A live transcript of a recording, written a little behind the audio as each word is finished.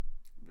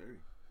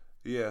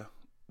Yeah,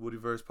 Woody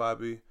versus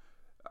Poppy.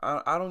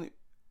 I don't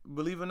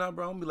believe it or not,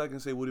 bro. I'm be like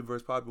and say Woody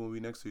versus Poppy when we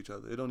next to each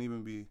other. It don't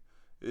even be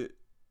it.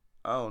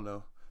 I don't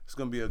know. It's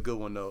gonna be a good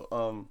one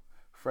though.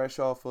 Fresh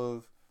off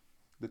of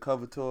the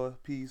cover tour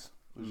piece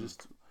was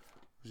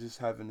just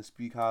having to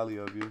speak highly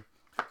of you.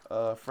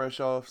 Fresh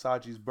off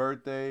Sachi's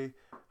birthday.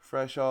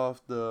 Fresh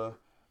off the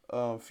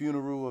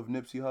funeral of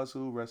Nipsey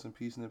Hussle. Rest in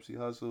peace, Nipsey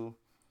Hussle.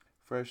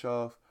 Fresh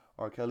off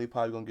R. Kelly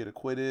probably gonna get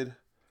acquitted.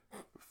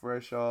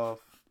 Fresh off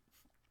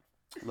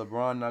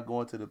LeBron not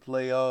going to the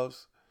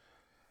playoffs.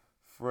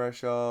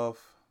 Fresh off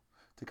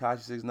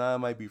Tekashi 6ix9ine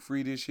might be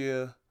free this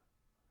year.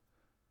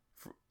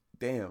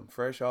 Damn,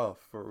 fresh off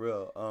for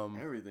real.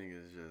 Everything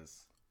is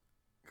just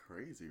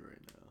crazy right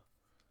now.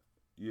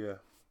 Yeah.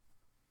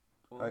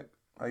 Well,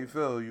 How you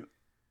feel?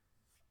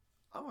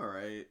 I'm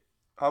alright.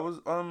 I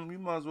was you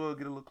might as well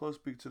get a little close,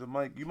 speak to the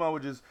mic. You might as well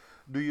just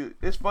do your.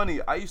 It's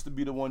funny. I used to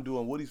be the one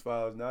doing Woody's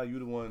files. Now you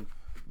the one.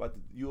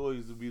 You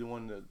always be the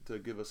one to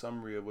give a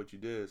summary of what you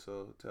did.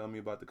 So tell me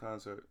about the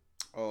concert.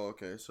 Oh,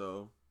 okay.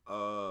 So,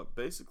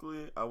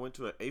 basically, I went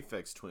to an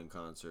Aphex Twin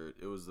concert.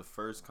 It was the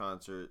first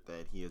concert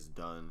that he has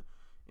done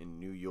in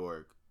New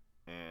York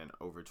and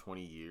over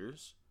 20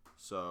 years.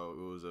 So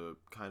it was a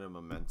kind of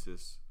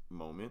momentous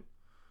moment.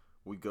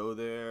 We go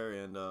there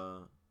and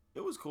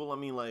it was cool. I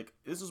mean, like,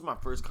 this was my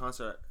first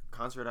concert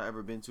I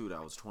ever been to that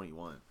I was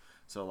 21.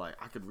 So like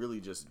I could really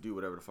just do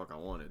whatever the fuck I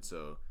wanted.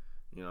 So,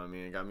 you know what I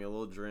mean? Got me a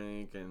little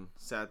drink and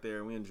sat there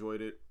and we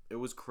enjoyed it. It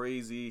was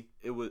crazy.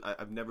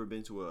 I've never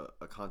been to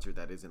a concert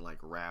that isn't like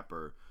rap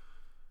or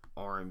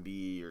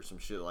R&B or some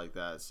shit like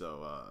that.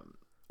 So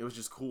it was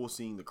just cool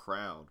seeing the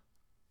crowd.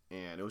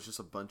 And it was just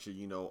a bunch of,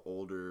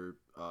 older,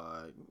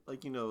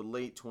 like,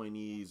 late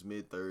 20s,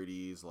 mid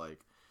 30s, like,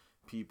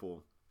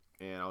 people.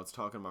 And I was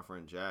talking to my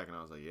friend Jack, and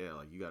I was like, yeah,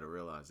 like, you got to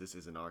realize this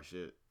isn't our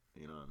shit.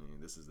 You know what I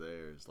mean? This is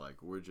theirs.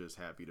 Like, we're just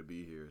happy to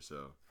be here.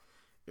 So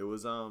it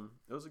was a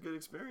good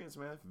experience,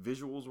 man.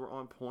 Visuals were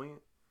on point.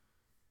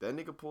 That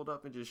nigga pulled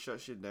up and just shut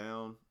shit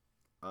down.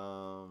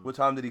 What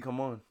time did he come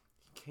on?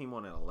 He came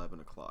on at 11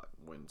 o'clock,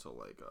 went until,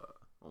 like,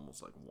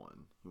 almost, like, 1.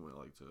 He went,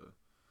 like, to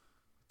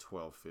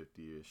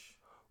 12:50-ish.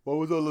 What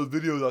was all those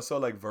videos I saw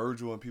like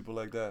Virgil and people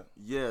like that?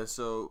 Yeah,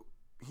 so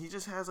he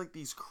just has like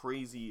these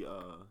crazy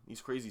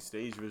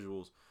stage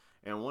visuals,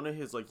 and one of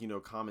his like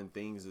common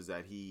things is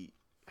that he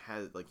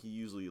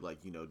usually like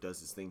does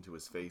this thing to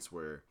his face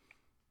where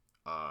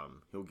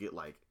he'll get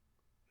like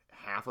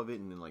half of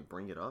it and then like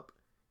bring it up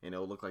and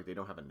it'll look like they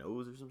don't have a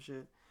nose or some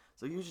shit.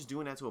 So he was just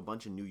doing that to a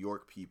bunch of New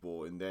York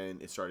people, and then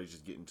it started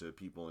just getting to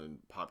people in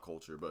pop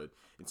culture. But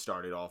it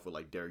started off with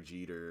like Derek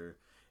Jeter.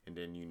 And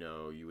then,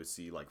 you would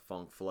see, like,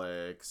 Funk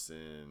Flex,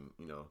 and,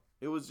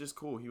 it was just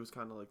cool. He was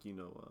kind of, like,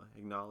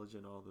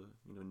 acknowledging all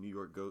the, New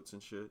York goats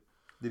and shit.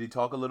 Did he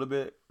talk a little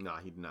bit? Nah,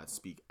 he did not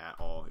speak at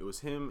all. It was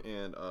him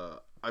and,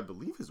 I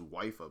believe his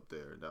wife up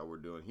there that were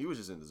doing. He was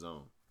just in the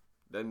zone.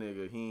 That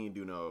nigga, he ain't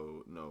do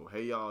no,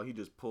 hey, y'all. He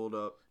just pulled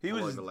up, he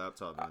was like a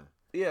laptop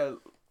in.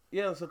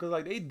 Yeah, so, because,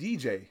 like, they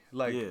DJ.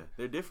 Like, yeah,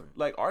 they're different.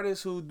 Like,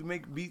 artists who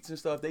make beats and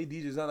stuff, they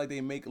DJ. It's not like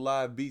they make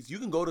live beats. You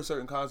can go to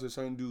certain concerts,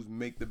 certain dudes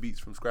make the beats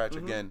from scratch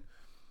again.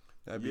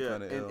 That'd be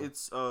kind of ill. And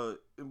it's, the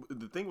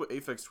thing with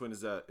Aphex Twin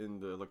is that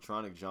in the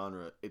electronic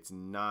genre,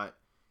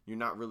 you're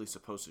not really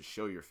supposed to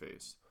show your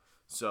face.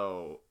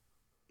 So,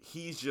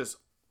 he's just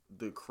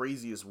the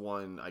craziest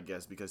one, I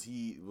guess, because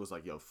he was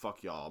like, yo,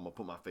 fuck y'all, I'm gonna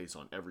put my face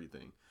on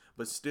everything.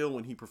 But still,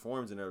 when he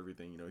performs and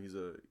everything, he's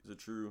a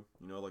true,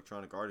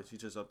 electronic artist. He's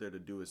just up there to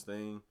do his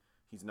thing.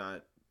 He's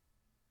not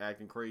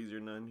acting crazy or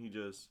nothing. He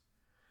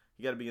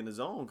got to be in the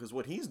zone because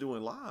what he's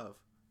doing live,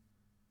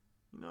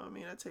 you know what I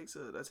mean? That takes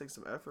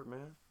some effort,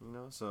 man.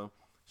 So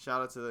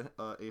shout out to the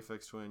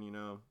Aphex Twin.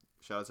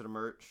 Shout out to the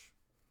merch.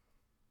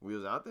 We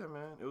was out there,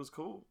 man. It was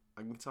cool.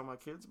 I can tell my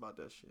kids about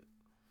that shit.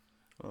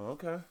 Oh,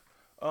 okay.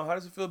 How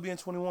does it feel being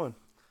 21?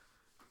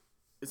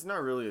 It's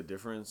not really a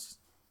difference.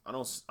 I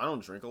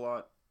don't drink a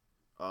lot.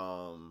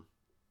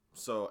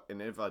 So, and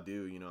if I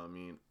do, what I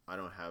mean, I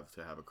don't have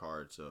to have a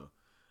card, so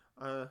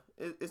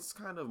it's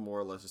kind of more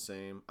or less the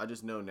same. I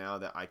just know now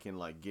that I can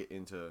like get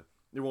into.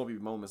 There won't be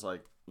moments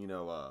like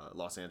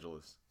Los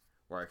Angeles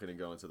where I couldn't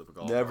go into the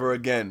Pagal. Never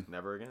again.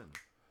 Never again.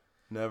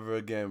 Never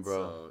again,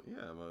 bro. So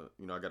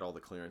yeah, I got all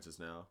the clearances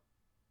now.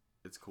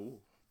 It's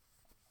cool.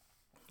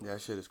 That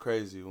shit is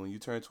crazy. When you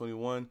turn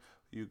 21,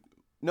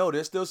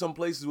 there's still some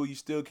places where you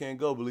still can't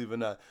go. Believe it or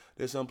not,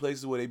 there's some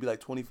places where they be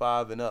like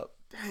 25 and up.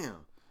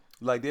 Damn.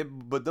 Like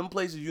but them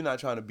places you're not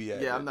trying to be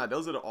at. Yeah, I'm not.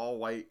 Those are the all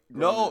white.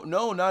 No,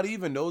 not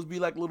even. Those be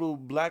like little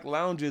black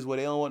lounges where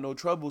they don't want no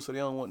trouble, so they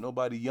don't want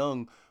nobody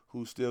young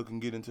who still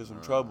can get into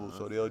some trouble.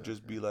 So they'll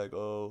just be like,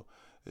 oh,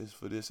 it's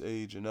for this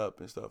age and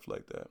up and stuff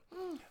like that.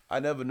 I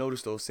never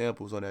noticed those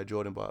samples on that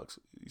Jordan box.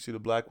 You see the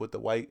black with the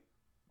white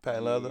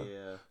patent leather?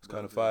 Yeah, it's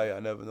kind of fire. I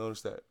never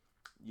noticed that.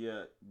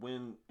 Yeah,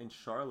 when in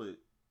Charlotte,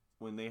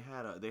 when they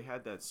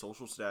had that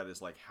social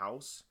status like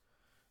house.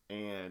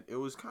 And it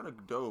was kind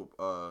of dope.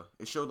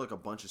 It showed like a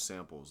bunch of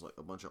samples, like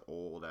a bunch of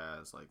old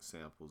ass like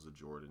samples of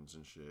Jordans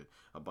and shit.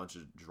 A bunch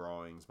of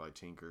drawings by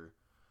Tinker.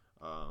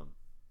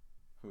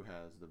 who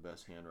has the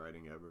best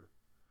handwriting ever.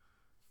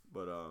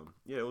 But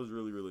yeah, it was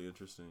really really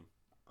interesting.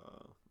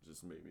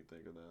 Just made me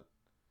think of that.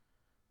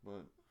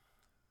 But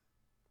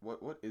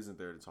what isn't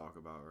there to talk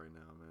about right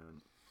now,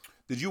 man?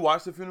 Did you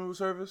watch the funeral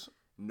service?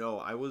 No,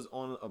 I was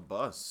on a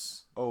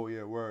bus. Oh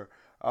yeah, word.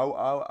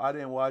 I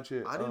didn't watch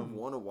it. I didn't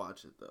want to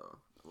watch it though.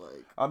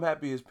 Like, I'm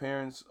happy his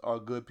parents are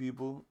good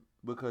people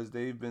because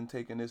they've been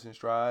taking this in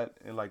stride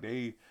and like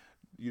they,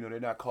 they're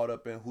not caught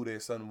up in who their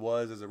son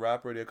was as a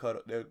rapper.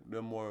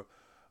 They're more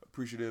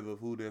appreciative of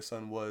who their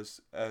son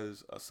was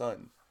as a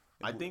son.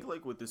 I think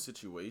like with this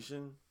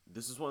situation,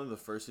 this is one of the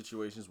first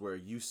situations where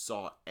you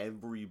saw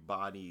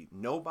everybody.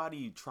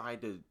 Nobody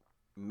tried to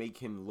make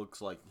him look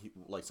like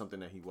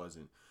something that he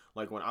wasn't.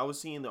 Like when I was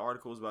seeing the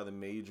articles by the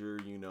major,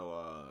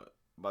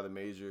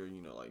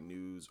 like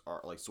news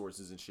or like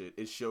sources and shit,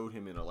 it showed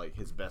him in like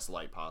his best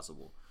light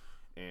possible.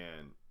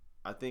 And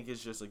I think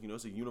it's just like,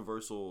 it's a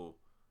universal,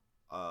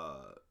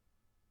 I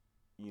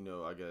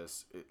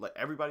guess like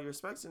everybody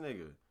respects a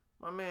nigga.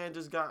 My man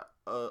just got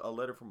a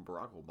letter from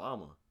Barack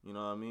Obama. You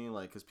know what I mean?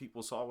 Like, because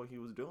people saw what he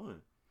was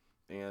doing.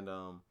 And,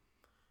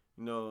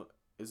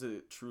 it's a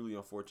truly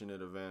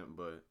unfortunate event,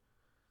 but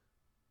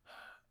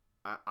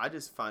I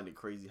just find it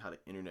crazy how the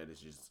internet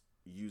is just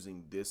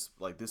using this.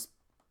 Like, this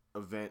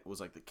event was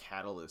like the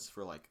catalyst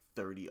for like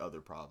 30 other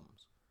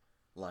problems.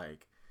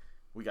 Like,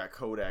 we got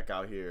Kodak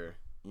out here.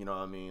 You know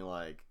what I mean?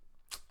 Like,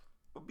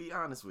 I'll be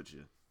honest with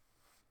you.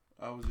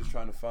 I was just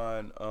trying to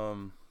find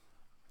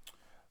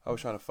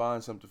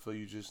something for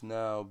you just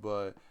now,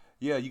 but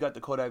yeah, you got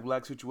the Kodak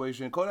Black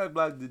situation. Kodak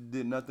Black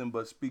did nothing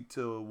but speak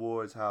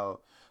towards how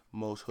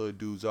most hood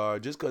dudes are.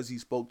 Just because he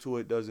spoke to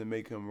it doesn't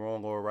make him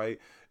wrong or right.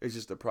 It's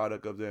just a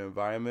product of their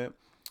environment.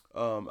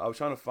 I was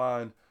trying to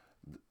find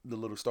the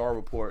little Star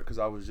report because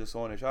I was just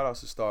on it. Shout out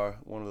to Star,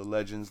 one of the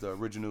legends, the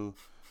original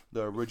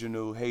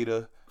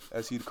hater,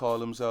 as he'd call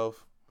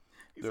himself.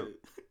 He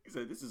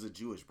said this is a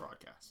Jewish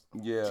broadcast.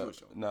 Yeah, Jewish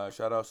show. Nah,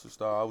 shout out to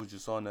Star. I was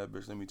just on that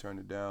bitch. Let me turn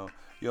it down.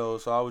 Yo,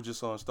 so I was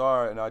just on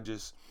Star,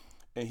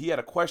 and he had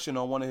a question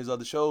on one of his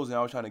other shows, and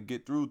I was trying to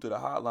get through to the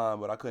hotline,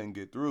 but I couldn't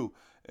get through.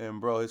 And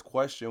bro, his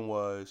question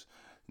was,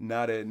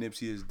 now that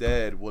Nipsey is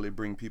dead, will it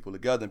bring people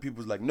together? And people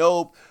was like,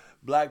 nope.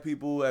 Black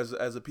people as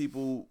a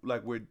people,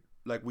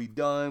 we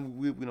done.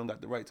 We don't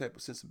got the right type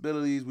of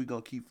sensibilities. We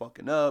gonna keep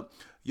fucking up.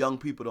 Young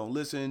people don't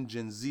listen.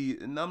 Gen Z,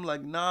 and I'm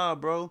like, nah,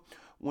 bro.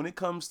 When it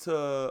comes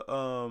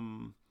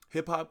to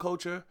hip hop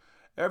culture,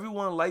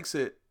 everyone likes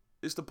it.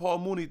 It's the Paul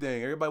Mooney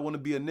thing. Everybody want to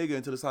be a nigga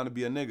until it's time to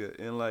be a nigga.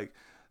 And like,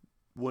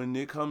 when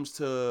it comes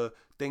to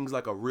things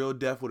like a real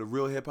death with a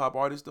real hip hop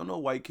artist, don't no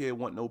white kid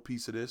want no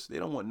piece of this. They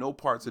don't want no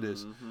parts of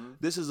this. Mm-hmm.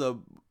 This is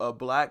a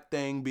black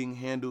thing being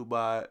handled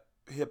by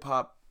hip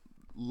hop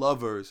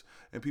lovers,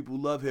 and people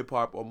who love hip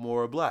hop are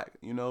more black.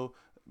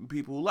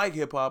 People who like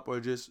hip hop are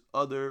just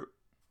other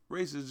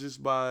races,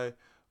 just by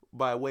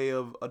way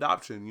of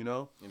adoption.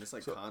 And it's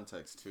like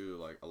context too.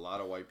 Like a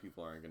lot of white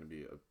people aren't going to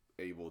be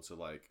able to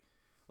like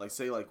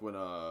say like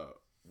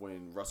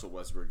when Russell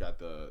Westbrook got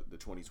the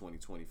 2020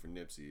 for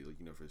Nipsey,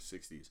 like, for the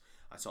 60s,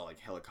 I saw like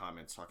hella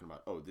comments talking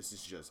about, oh, this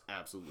is just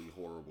absolutely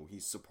horrible.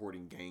 He's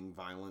supporting gang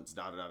violence,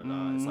 da-da-da-da-da.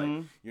 Mm-hmm. It's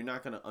like, you're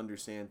not going to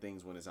understand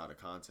things when it's out of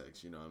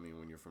context, you know what I mean,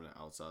 when you're from the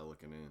outside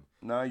looking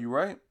in. Nah, you're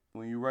right.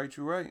 When you're right,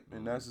 you're right.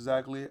 And that's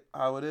exactly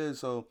how it is.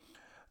 So,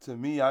 to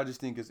me, I just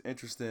think it's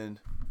interesting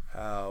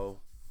how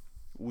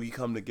we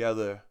come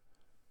together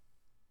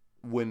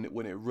when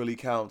it really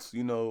counts,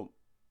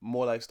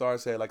 more like Star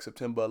said, like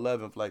September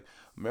 11th, like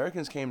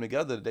Americans came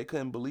together. They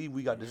couldn't believe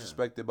we got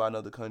disrespected by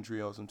another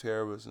country or some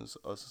terrorists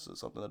or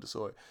something of the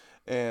sort.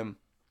 And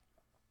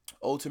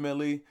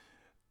ultimately,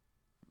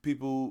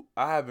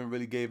 I haven't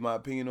really gave my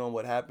opinion on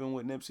what happened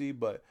with Nipsey,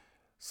 but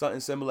something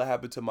similar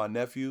happened to my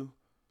nephew.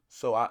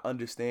 So I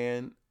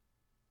understand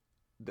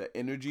the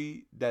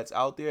energy that's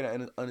out there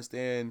and I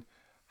understand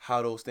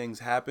how those things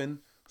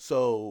happen.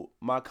 So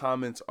my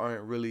comments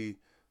aren't really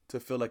to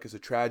feel like it's a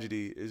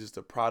tragedy. It's just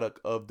a product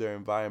of their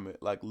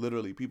environment. Like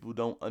literally, people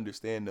don't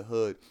understand the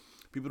hood.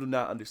 People do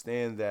not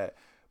understand that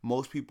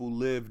most people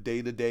live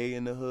day to day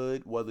in the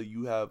hood, whether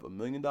you have $1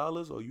 million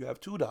or you have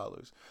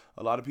 $2.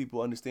 A lot of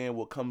people understand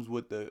what comes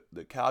with the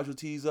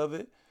casualties of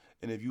it.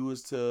 And if you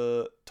was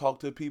to talk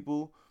to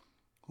people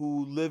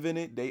who live in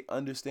it, they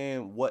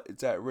understand what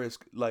it's at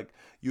risk. Like,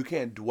 you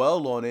can't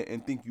dwell on it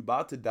and think you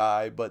about to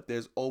die, but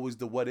there's always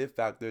the what if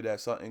factor that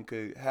something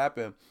could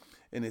happen.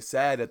 And it's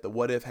sad that the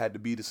what if had to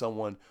be to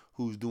someone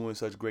who's doing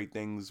such great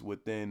things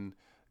within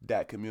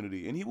that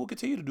community. And he will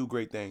continue to do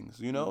great things.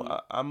 Mm-hmm.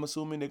 I'm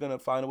assuming they're going to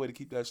find a way to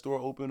keep that store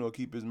open or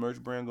keep his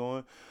merch brand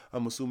going.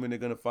 I'm assuming they're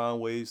going to find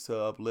ways to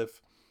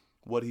uplift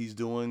what he's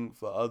doing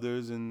for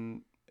others.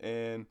 And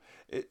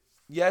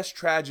yes,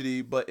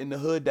 tragedy, but in the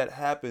hood that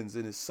happens,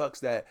 and it sucks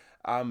that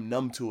I'm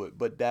numb to it.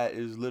 But that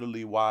is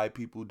literally why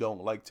people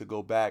don't like to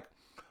go back,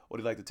 or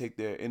they like to take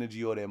their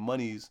energy or their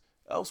monies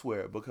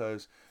elsewhere,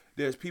 because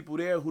there's people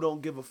there who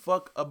don't give a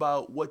fuck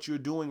about what you're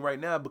doing right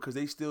now because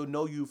they still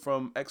know you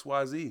from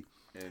XYZ.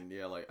 And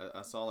yeah, like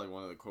I saw like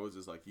one of the quotes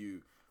is like,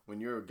 when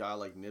you're a guy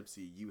like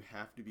Nipsey, you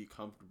have to be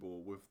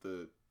comfortable with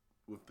the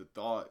with the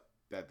thought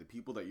that the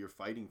people that you're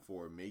fighting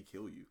for may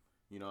kill you.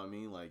 You know what I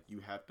mean? Like, you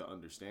have to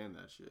understand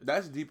that shit.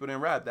 That's deeper than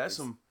rap. That's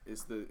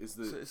It's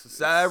a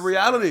sad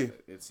reality.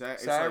 It's sad.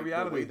 It's sad like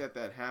reality. the way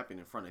that happened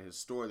in front of his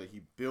store that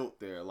he built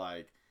there.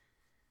 Like,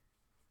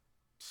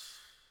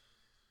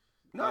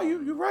 no,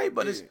 you're right,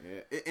 but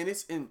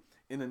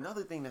and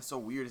another thing that's so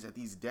weird is that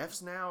these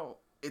deaths now,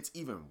 it's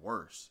even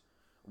worse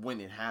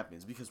when it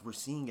happens because we're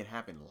seeing it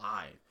happen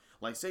live.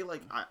 Like, say,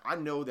 like, I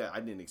know that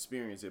I didn't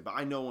experience it, but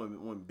I know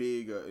when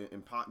Big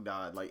and Pac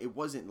died, like, it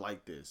wasn't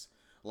like this.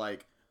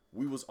 Like,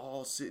 we was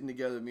all sitting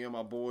together, me and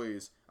my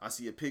boys. I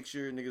see a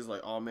picture, niggas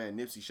like, oh man,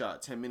 Nipsey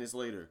shot. 10 minutes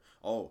later,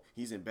 oh,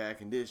 he's in bad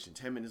condition.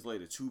 10 minutes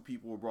later, 2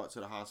 people were brought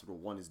to the hospital,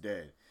 1 is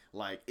dead.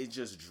 Like, it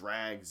just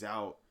drags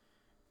out,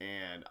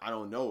 and I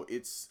don't know.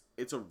 It's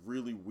a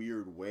really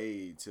weird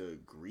way to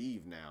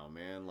grieve now,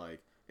 man.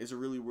 Like, it's a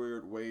really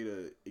weird way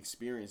to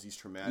experience these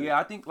traumatic. Yeah,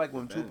 I think like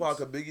when events. Tupac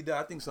or Biggie died,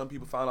 I think some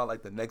people found out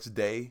like the next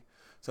day.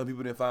 Some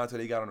people didn't find out until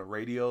they got on the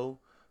radio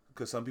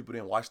because some people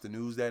didn't watch the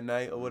news that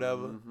night or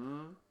whatever. Mm-hmm.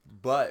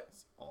 But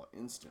It's all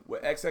instant.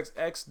 with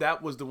XXX,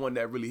 that was the one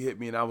that really hit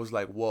me, and I was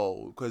like,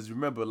 whoa. Because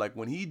remember, like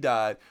when he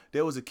died,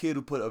 there was a kid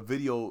who put a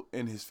video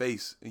in his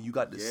face, and you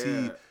got to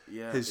see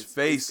his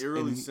face. It's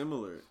eerily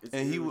similar. It's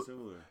and eerily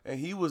similar. And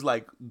he was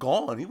like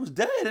gone. He was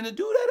dead, and the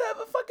dude had to have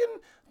a fucking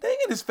thing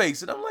in his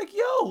face, and I'm like,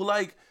 yo,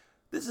 like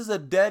this is a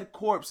dead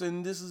corpse,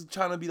 and this is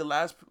trying to be the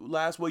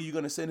last way you're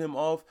gonna send him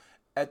off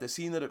at the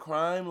scene of the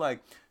crime.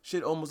 Like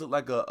shit almost looked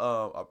like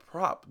a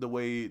prop the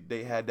way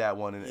they had that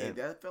one. And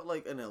that felt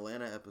like an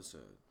Atlanta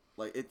episode.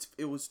 Like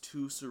it was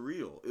too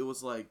surreal. It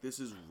was like, this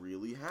is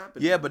really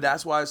happening. yeah, but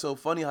that's why it's so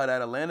funny how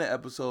that Atlanta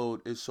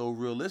episode is so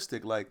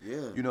realistic. Like,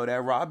 you know,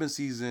 that Robin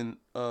season,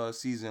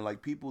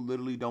 like people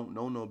literally don't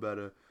know no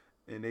better,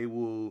 and they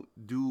will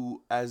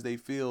do as they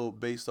feel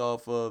based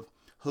off of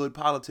hood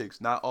politics,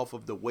 not off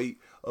of the weight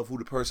of who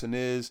the person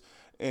is.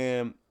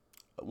 And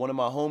one of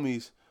my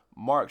homies,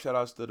 Mark, shout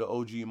outs to the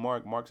OG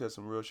Mark. Mark said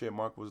some real shit.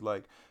 Mark was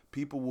like,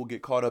 people will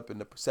get caught up in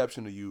the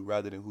perception of you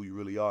rather than who you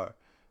really are.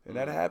 And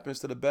that happens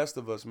to the best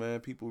of us, man.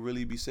 People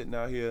really be sitting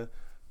out here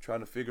trying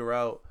to figure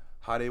out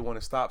how they want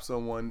to stop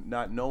someone,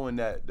 not knowing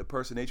that the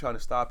person they trying to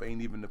stop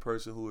ain't even the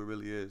person who it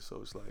really is. So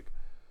it's like,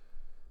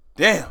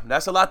 damn,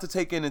 that's a lot to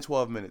take in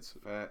 12 minutes.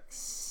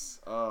 Facts.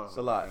 Oh, it's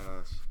a lot.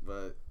 Gosh.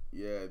 But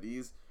yeah,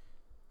 these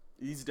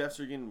deaths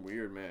are getting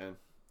weird, man.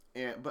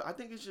 But I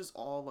think it's just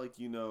all like,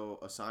 you know,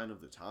 a sign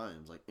of the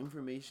times. Like,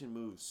 information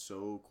moves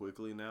so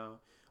quickly now.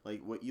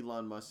 Like what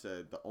Elon Musk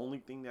said, the only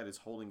thing that is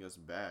holding us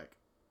back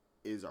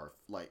is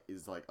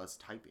us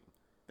typing.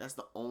 That's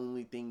the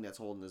only thing that's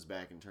holding us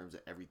back in terms of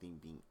everything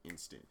being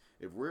instant.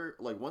 If we're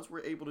like, once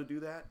we're able to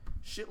do that,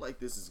 shit like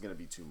this is gonna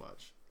be too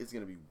much. It's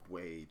gonna be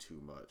way too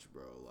much,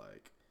 bro.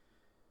 Like,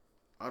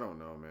 I don't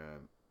know,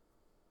 man.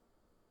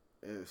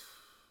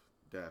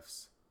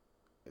 Deaths,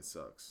 it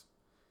sucks.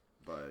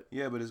 But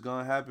yeah, but it's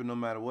gonna happen no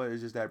matter what.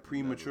 It's just that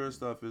premature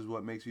stuff is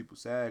what makes people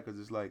sad, because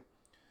it's like,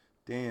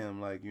 damn,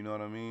 like, you know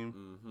what I mean?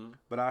 Mm-hmm.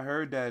 But I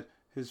heard that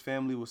his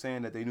family was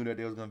saying that they knew that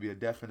there was gonna be a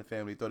death in the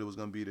family. They thought it was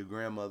gonna be the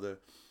grandmother,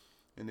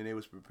 and then they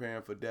was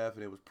preparing for death,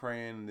 and they was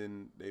praying, and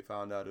then they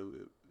found out,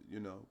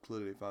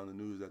 clearly they found the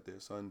news that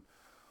their son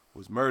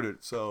was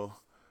murdered. So,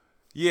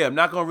 yeah, I'm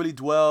not gonna really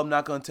dwell. I'm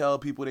not gonna tell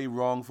people they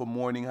wrong for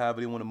mourning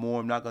however they want to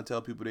mourn. I'm not gonna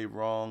tell people they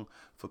wrong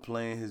for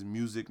playing his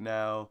music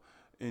now,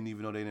 and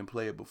even though they didn't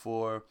play it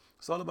before.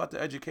 It's all about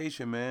the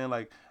education, man.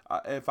 Like,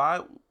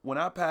 when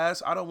I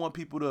pass, I don't want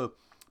people to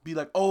be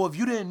like, oh, if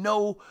you didn't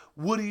know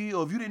Woody,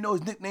 or if you didn't know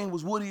his nickname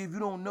was Woody, if you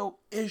don't know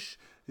Ish,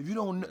 if you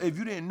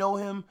didn't know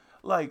him,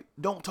 like,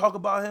 don't talk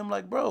about him.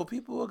 Like, bro,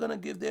 people are gonna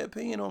give their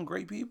opinion on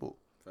great people.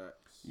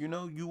 Facts. You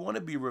know, you want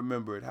to be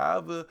remembered.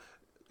 However,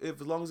 as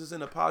long as it's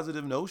in a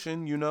positive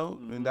notion,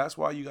 and that's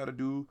why you got to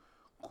do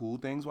cool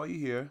things while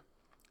you're here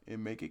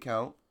and make it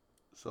count.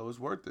 So it's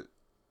worth it.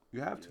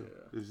 You have to.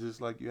 Yeah. It's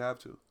just like you have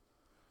to.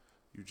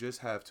 You just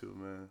have to,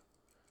 man.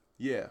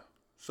 Yeah.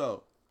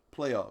 So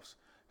playoffs.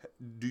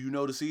 Do you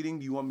know the seeding?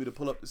 Do you want me to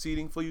pull up the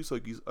seeding for you so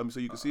you can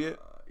see it?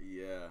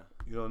 Yeah.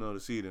 You don't know the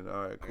seeding.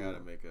 All right, cool.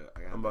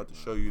 I'm about to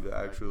show you the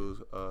actual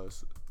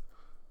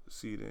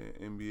seeding.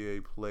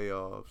 NBA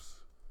playoffs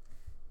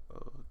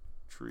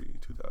tree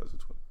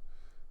 2020.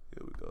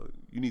 Here we go.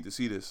 You need to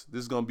see this.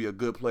 This is gonna be a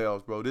good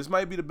playoffs, bro. This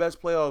might be the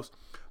best playoffs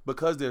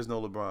because there's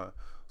no LeBron.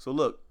 So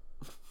look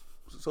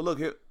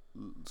here.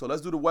 So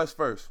let's do the West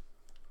first.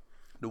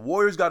 The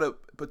Warriors gotta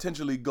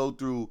potentially go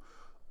through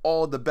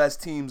all the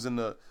best teams in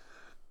the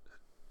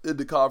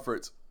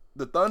conference.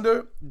 The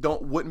Thunder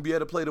wouldn't be able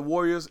to play the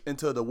Warriors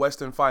until the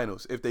Western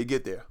Finals if they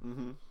get there.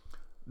 Mm-hmm.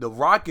 The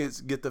Rockets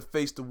get to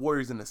face the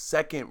Warriors in the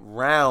second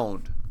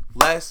round.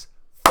 Let's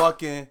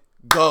fucking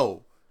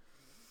go.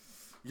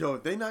 Yo,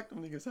 if they knock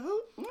them niggas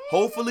out.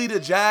 Hopefully the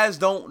Jazz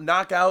don't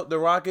knock out the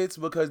Rockets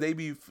because they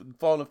be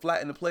falling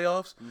flat in the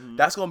playoffs. Mm-hmm.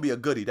 That's going to be a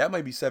goodie. That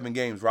might be 7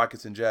 games,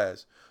 Rockets and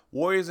Jazz.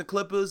 Warriors and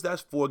Clippers,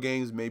 that's 4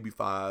 games, maybe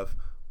 5.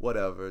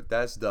 Whatever.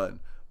 That's done.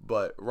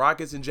 But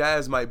Rockets and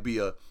Jazz might be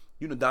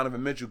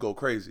Donovan Mitchell go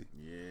crazy.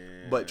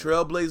 Yeah. But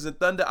Trailblazers and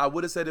Thunder, I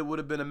would have said it would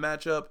have been a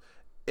matchup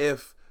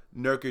if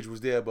Nurkic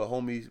was there, but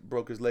homie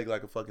broke his leg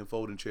like a fucking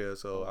folding chair,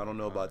 so I don't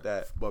know about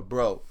that. But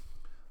bro,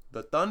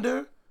 the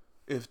Thunder,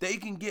 if they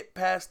can get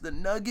past the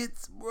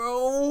Nuggets,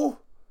 bro,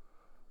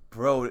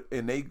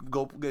 and they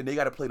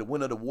got to play the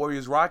winner of the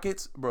Warriors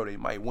Rockets, bro, they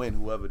might win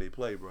whoever they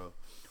play, bro.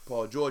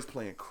 Paul George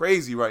playing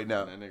crazy right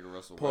now. That nigga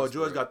Russell Paul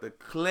Westbrook. George got the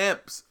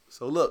clamps.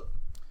 So look,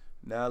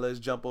 now let's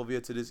jump over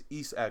here to this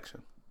East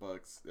action.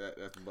 Bucks.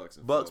 That's Bucks.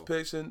 And Bucks four.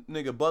 pitching,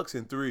 nigga. Bucks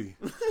in 3.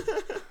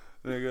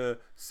 Nigga,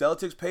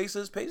 Celtics,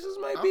 Pacers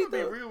might I'm beat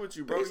gonna the be real with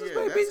you, bro. Pacers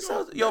Yeah, might beat the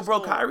Celtics. Yo, bro,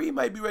 Kyrie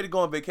might be ready to go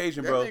on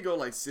vacation, bro. That nigga go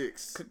like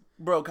 6.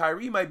 Bro,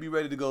 Kyrie might be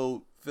ready to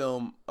go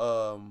film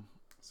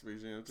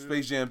Space Jam 2.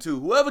 Space Jam 2.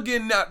 Whoever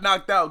getting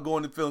knocked out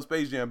going to film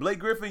Space Jam. Blake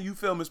Griffin, you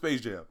filming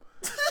Space Jam.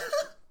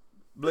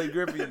 Blake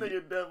Griffin, That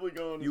nigga definitely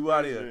going to you Space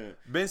out here. Jam.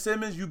 Ben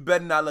Simmons, you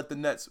better not let the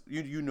Nets.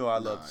 You know I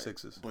love the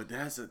Sixers. But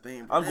that's the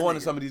thing, bro. I'm That going to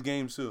nigga- some of these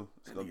games too.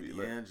 It's That gonna be nigga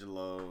lit.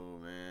 D'Angelo,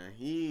 man.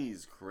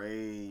 He's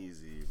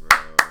crazy, bro.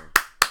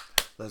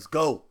 Let's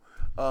go.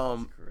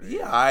 crazy.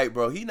 Yeah, all right,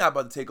 bro. He not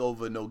about to take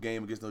over no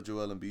game against no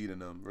Joel Embiid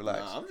and them. Relax.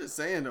 Nah, I'm just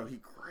saying, though, he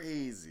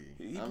crazy.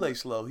 He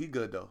plays slow. He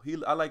good though.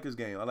 I like his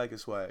game. I like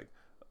his swag.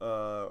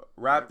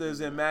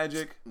 Raptors and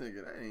Magic.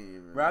 Nigga, that ain't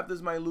even.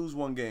 Raptors might lose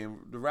one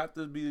game. The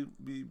Raptors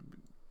be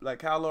like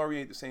Kyle Lowry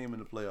ain't the same in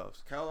the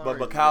playoffs. Kyle but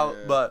Lowry, Kyle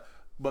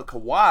but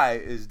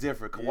Kawhi is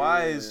different.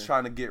 Kawhi is Yeah.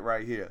 trying to get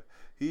right here.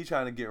 He's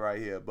trying to get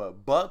right here.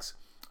 But Bucks,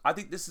 I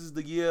think this is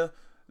the year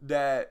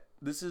that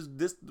this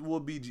will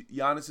be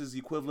Giannis's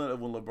equivalent of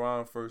when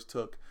LeBron first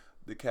took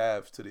the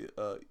Cavs to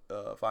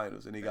the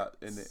finals and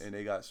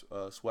they got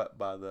swept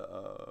by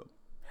the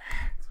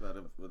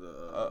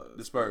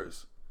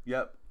Spurs.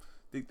 Yep.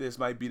 I think this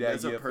might be that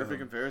That's year a for perfect him.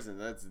 comparison.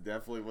 That's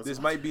definitely what's. This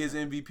might be his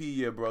MVP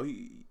year, bro.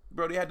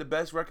 They had the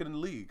best record in the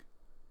league.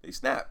 They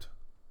snapped.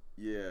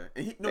 Yeah,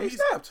 and They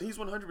snapped. he's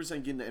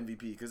 100% getting the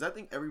MVP because I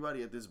think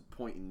everybody at this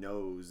point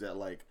knows that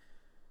like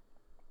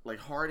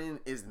Harden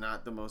is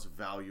not the most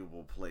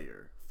valuable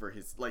player for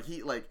his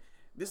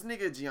this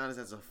nigga Giannis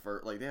has a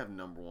first they have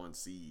number 1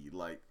 seed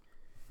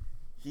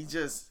he's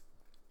just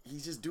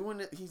doing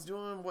it. He's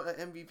doing what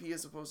an MVP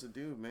is supposed to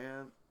do,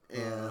 man.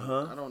 And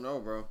I don't know,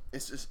 bro.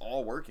 It's just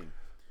all working.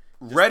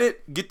 Reddit,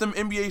 get them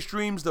NBA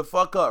streams the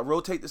fuck up.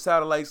 Rotate the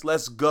satellites.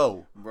 Let's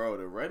go. Bro,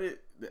 the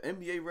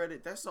NBA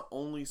Reddit, that's the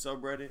only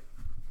subreddit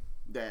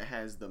that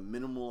has the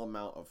minimal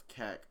amount of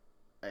CAC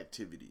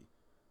activity.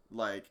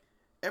 Like,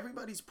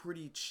 everybody's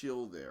pretty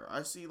chill there.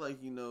 I see,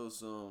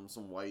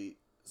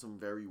 some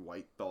very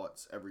white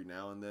thoughts every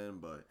now and then,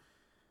 but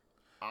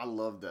I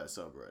love that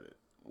subreddit.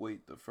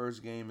 Wait, the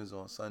first game is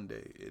on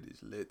Sunday. It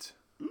is lit.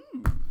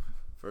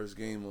 First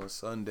game on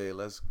Sunday.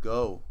 Let's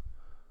go.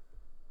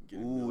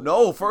 Ooh,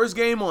 no, first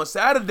game on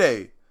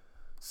Saturday.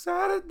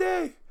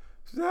 Saturday.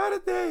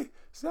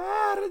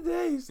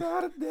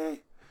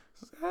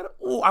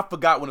 Oh, I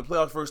forgot when the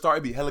playoffs first started.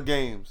 It'd be hella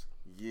games.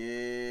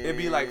 Yeah. It'd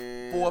be like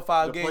 4 or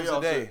 5 games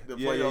a day.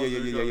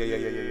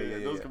 Yeah.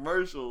 Those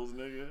commercials,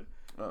 nigga.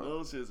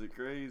 Those shits are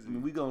crazy. I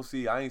mean, we gonna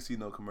see. I ain't seen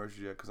no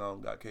commercials yet because I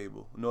don't got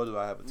cable. Nor do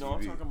I have a TV. No,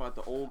 I'm talking about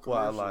the old Well,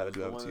 I commercials. lied, I do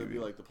have a the one that'd TV. be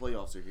like the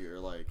playoffs are here.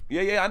 Like,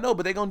 Yeah, I know,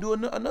 but they gonna do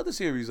another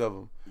series of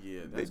them.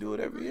 yeah, They do it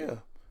gonna every be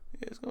year.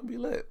 Yeah, it's gonna be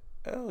lit.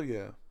 Hell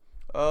yeah.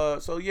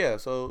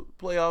 So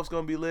playoffs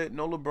gonna be lit.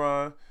 No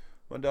LeBron.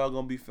 My dog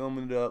gonna be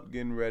filming it up,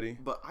 getting ready.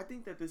 But I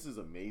think that this is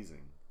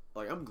amazing.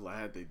 Like, I'm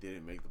glad they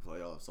didn't make the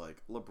playoffs.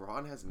 Like,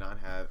 LeBron has not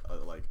had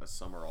a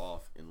summer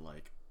off in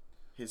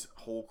his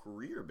whole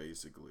career,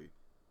 basically.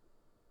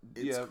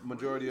 It's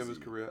majority of his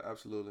crazy. career,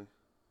 absolutely.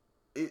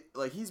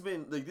 He's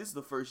been this is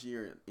the first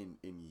year in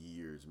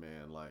years,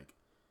 man.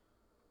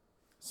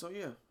 So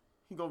yeah,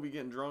 he gonna be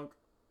getting drunk,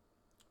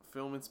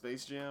 filming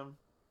Space Jam,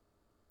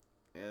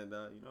 and you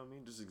know what I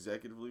mean, just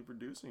executively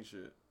producing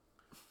shit.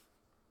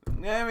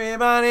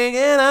 Everybody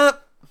get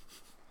up.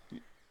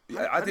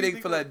 I How do think you they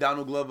think feel like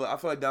Donald Glover. I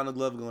feel like Donald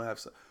Glover gonna have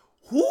some.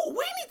 We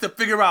need to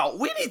figure out.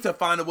 We need to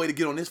find a way to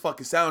get on this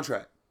fucking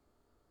soundtrack.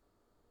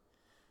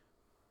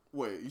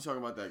 Wait, you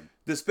talking about that?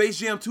 The Space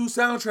Jam 2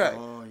 soundtrack.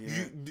 Oh,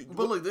 yeah. But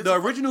But look, this the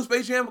is- original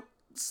Space Jam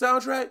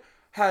soundtrack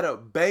had a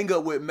bang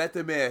up with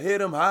Method Man. Hit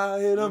him high,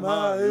 hit him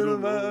high, hit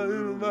him high, hit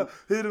him high,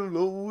 hit him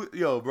low.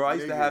 Yo, bro, I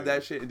used to have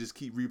that shit and just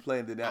keep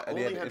replaying it. And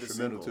they had the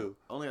instrumental too.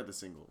 I only had the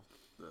single.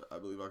 The I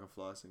Believe I Can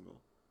Fly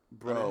single. I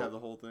Bro, didn't have the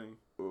whole thing.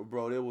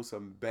 bro, there was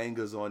some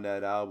bangers on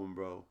that album,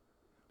 bro.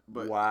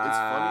 But Wow. it's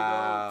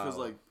funny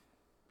though, because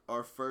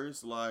our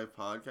first live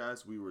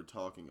podcast, we were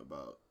talking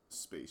about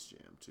Space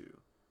Jam 2,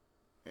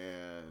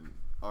 and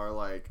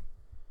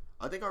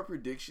I think our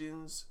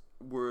predictions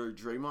were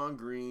Draymond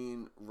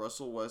Green,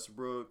 Russell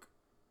Westbrook.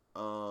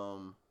 Who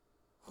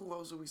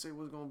else did we say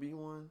was gonna be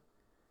one?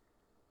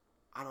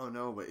 I don't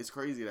know, but it's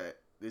crazy that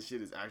this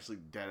shit is actually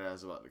dead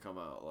ass about to come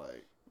out.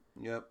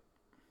 Yep.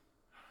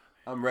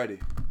 I'm ready.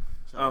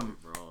 Shout out to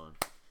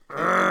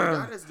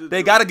LeBron.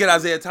 They got to get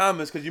Isaiah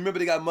Thomas because you remember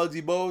they got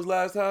Muggsy Bogues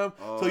last time?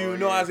 So you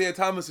know yeah. Isaiah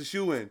Thomas is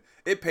shoe-in.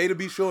 It pay to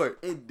be short.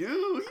 And dude,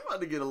 he about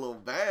to get a little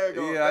bag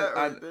on Yeah, that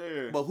right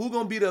there. But who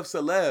going to be the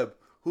celeb?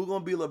 Who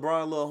going to be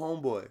LeBron little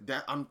homeboy?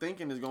 That I'm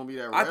thinking is gonna be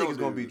that. I think Rail it's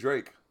going to be dude.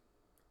 Drake.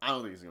 I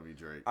don't think it's gonna be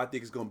Drake. I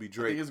think it's gonna be I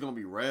Drake. think it's gonna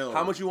be Rel.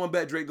 How much you want to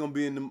bet Drake gonna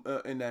be in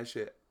that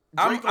shit?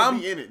 Drake gonna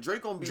be in it.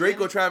 Drake gonna be Drake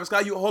in or it. Travis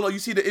Scott. You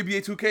see the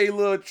NBA 2K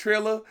little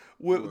trailer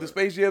with the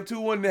Space Jam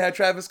 2 one that had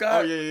Travis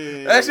Scott? Oh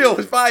yeah. That shit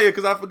was fire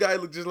because I forgot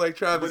it looked just like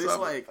Travis. But it's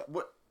like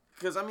what?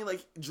 Because I mean,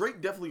 like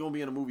Drake definitely gonna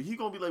be in a movie. He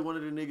gonna be like one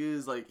of the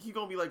niggas. Like he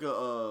gonna be like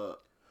a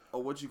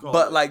what you call.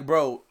 But it? like,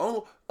 bro,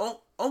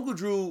 Uncle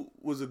Drew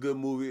was a good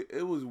movie.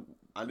 It was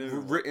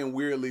didn't written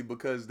weirdly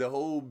because the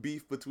whole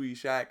beef between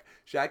Shaq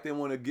didn't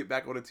want to get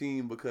back on the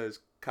team because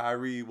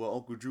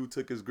Uncle Drew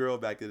took his girl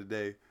back in the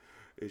day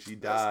and she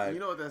died. You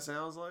know what that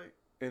sounds like?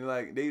 And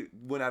like they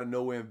went out of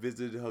nowhere and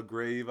visited her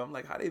grave. I'm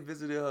like, how they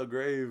visited her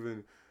grave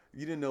and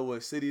you didn't know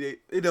what city they.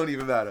 It don't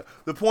even matter.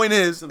 The point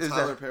is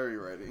Tyler Perry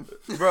writing,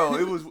 bro.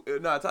 It was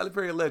Tyler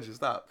Perry a legend.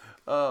 Stop.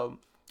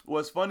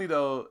 What's funny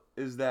though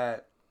is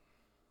that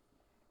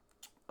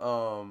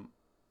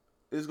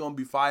it's gonna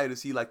be fire to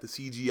see like the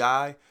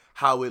CGI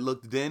how it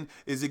looked then.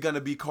 Is it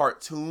gonna be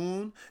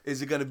cartoon?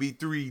 Is it gonna be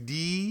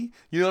 3D?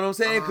 You know what I'm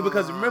saying?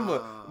 Because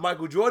remember,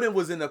 Michael Jordan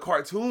was in the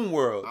cartoon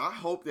world. I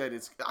hope that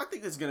I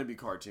think it's gonna be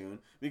cartoon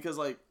because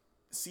like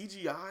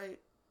CGI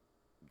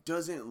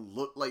doesn't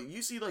look like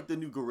you see like the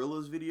new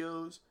Gorillaz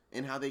videos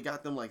and how they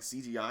got them like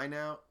CGI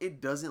now. It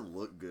doesn't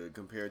look good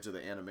compared to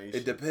the animation.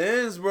 It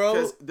depends,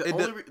 bro.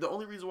 The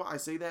only reason why I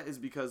say that is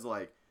because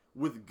like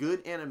with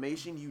good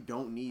animation, you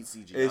don't need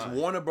CGI. It's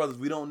Warner Brothers.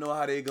 We don't know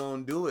how they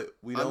gonna do it.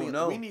 We don't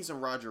know. We need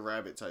some Roger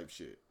Rabbit type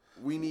shit.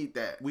 We need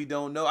that. We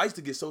don't know. I used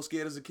to get so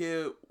scared as a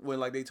kid when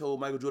like they told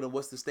Michael Jordan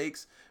what's the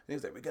stakes, and he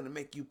was like, "We're gonna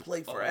make you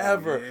play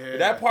forever." Yeah.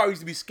 That part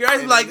used to be scary. I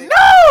was like, "No!"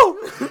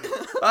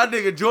 That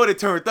nigga Jordan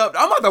turned up.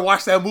 I'm about to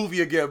watch that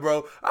movie again,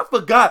 bro. I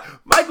forgot.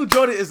 Michael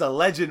Jordan is a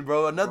legend,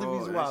 bro. Another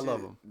reason why I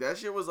love him. That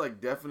shit was like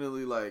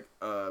definitely like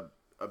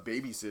a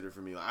babysitter for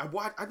me. Like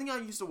I think I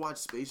used to watch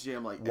Space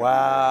Jam like every day.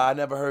 I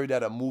never heard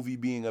that a movie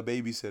being a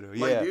babysitter.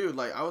 Like, yeah, dude,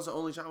 like I was the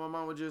only child. My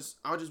mom I would just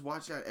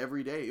watch that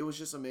every day. It was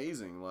just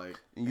amazing. Like,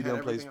 and you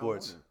don't play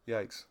sports.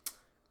 Yikes.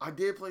 I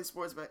did play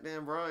sports back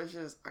then, bro. It's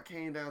just I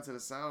came down to the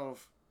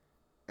South,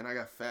 and I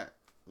got fat.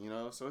 You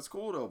know, so it's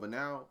cool though. But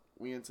now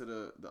we into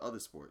the other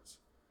sports,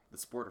 the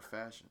sport of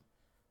fashion.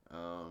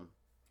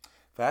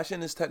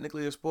 Fashion is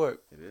technically a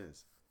sport. It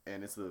is,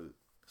 and it's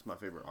my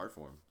favorite art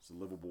form. It's a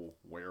livable,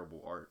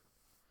 wearable art.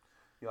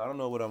 Yo, I don't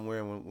know what I'm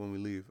wearing when we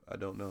leave. I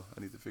don't know.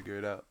 I need to figure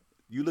it out.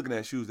 You looking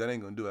at shoes? That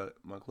ain't gonna do it.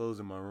 My clothes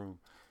in my room,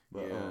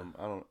 but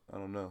I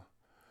don't know.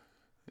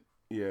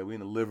 Yeah, we in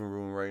the living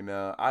room right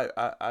now.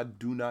 I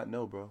do not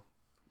know, bro.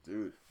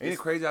 Dude, ain't it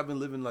crazy? I've been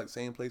living like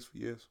same place for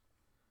years.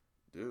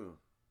 Dude,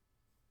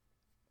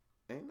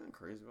 ain't nothing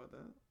crazy about that.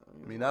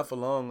 I mean, not for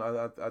long.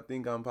 I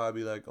think I'm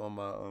probably like on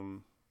my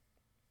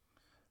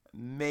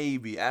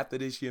maybe after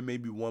this year,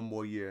 maybe one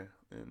more year,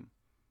 and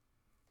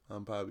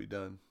I'm probably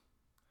done.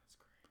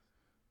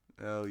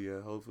 Hell yeah.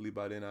 Hopefully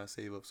by then I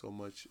save up so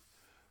much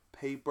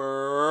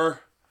paper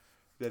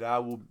that I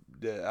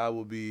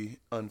will be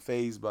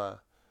unfazed by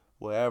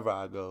wherever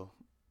I go.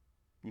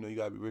 You know, you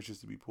gotta be rich just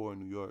to be poor in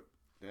New York.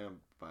 Damn,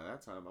 by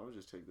that time I would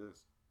just take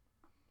this.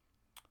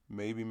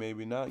 Maybe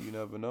not. You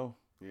never know.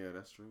 Yeah,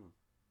 that's true.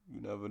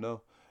 You never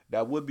know.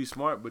 That would be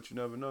smart, but you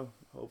never know.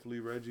 Hopefully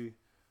Reggie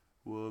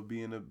will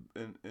be in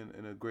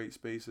a great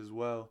space as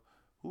well.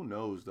 Who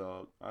knows,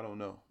 dog? I don't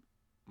know.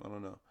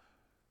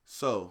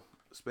 So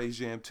Space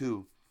Jam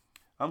 2.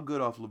 I'm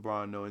good off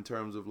LeBron though in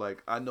terms of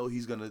like I know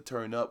he's gonna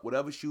turn up.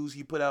 Whatever shoes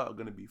he put out are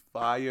gonna be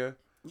fire.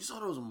 You saw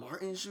those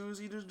Martin shoes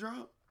he just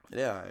dropped?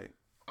 Yeah.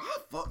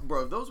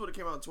 Bro, if those would have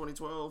came out in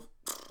 2012,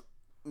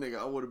 nigga,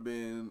 I would have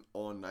been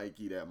on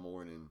Nike that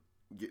morning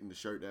getting the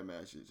shirt that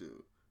matched it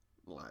too.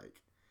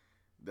 Like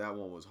that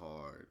one was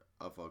hard.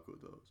 I fuck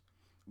with those.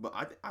 But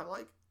I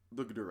like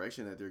the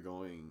direction that they're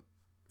going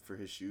for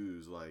his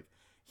shoes. Like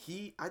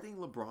I think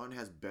LeBron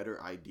has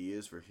better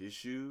ideas for his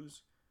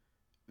shoes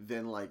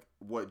than like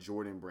what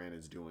Jordan Brand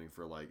is doing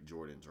for like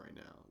Jordans right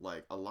now.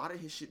 Like a lot of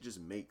his shit just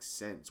makes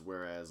sense,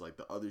 whereas like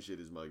the other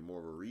shit is like more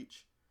of a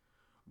reach.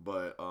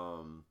 But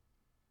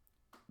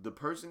the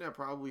person that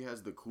probably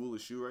has the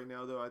coolest shoe right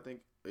now though, I think,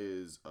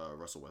 is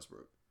Russell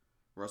Westbrook.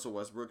 Russell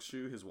Westbrook's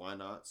shoe, his why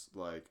nots,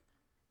 like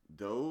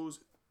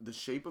those, the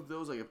shape of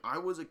those, like if I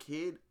was a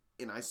kid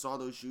and I saw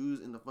those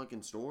shoes in the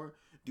fucking store,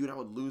 dude, I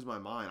would lose my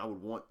mind. I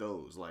would want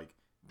those. Like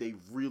they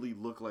really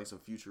look like some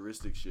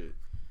futuristic shit.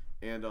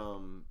 And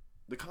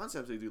the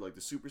concepts they do, like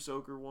the Super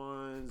Soaker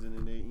ones, and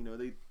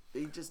then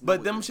they just.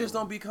 But them shits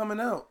don't be coming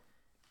out.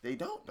 They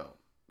don't though.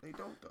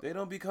 They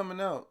don't be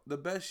coming out. The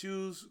best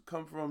shoes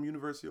come from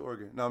University of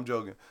Oregon. No, I'm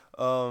joking.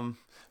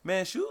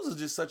 Man, shoes is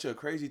just such a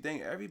crazy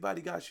thing.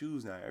 Everybody got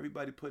shoes now.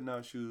 Everybody putting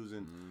out shoes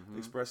and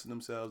expressing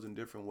themselves in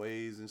different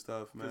ways and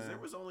stuff, man. Because there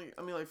was only,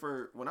 I mean, like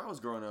for when I was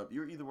growing up,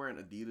 you were either wearing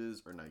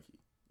Adidas or Nike.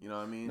 You know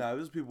what I mean? Nah,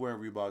 there's people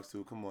wearing Reeboks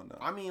too. Come on now.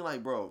 I mean,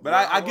 like, bro. But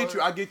I get you.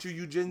 I get you.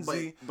 You Gen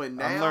Z. But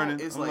now I'm learning.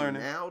 it's I'm like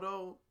learning. now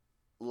though,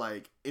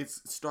 like it's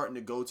starting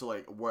to go to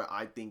like where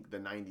I think the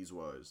 90s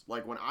was.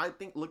 Like when I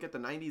look at the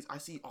 90s, I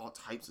see all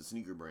types of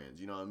sneaker brands.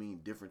 You know what I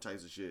mean? Different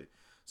types of shit.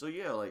 So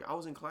yeah, like I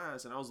was in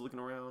class and I was looking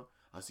around.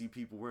 I see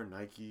people wear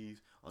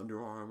Nikes,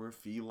 Under Armour,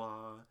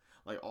 Fila,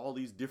 like all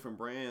these different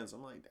brands.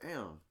 I'm like,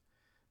 damn,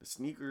 the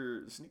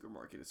sneaker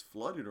market is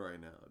flooded right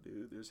now,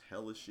 dude. There's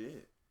hella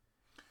shit.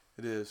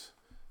 It is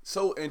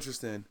so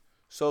interesting.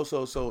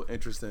 So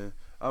interesting.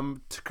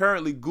 I'm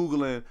currently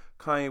Googling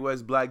Kanye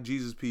West Black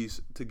Jesus piece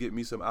to get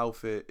me some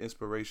outfit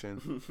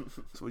inspiration.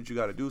 That's what you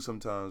got to do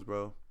sometimes,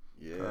 bro.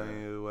 Yeah.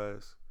 Kanye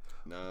West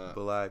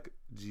Black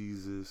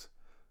Jesus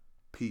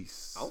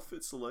piece.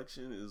 Outfit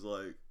selection is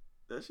like,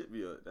 that's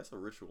a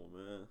ritual,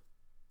 man.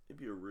 It'd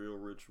be a real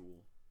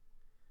ritual.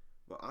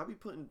 But I be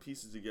putting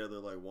pieces together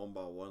like one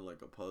by one,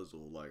 like a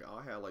puzzle. Like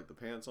I'll have like the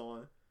pants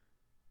on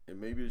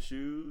and maybe the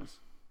shoes.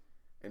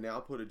 And then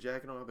I'll put a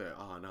jacket on. I'll be like,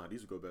 oh, nah,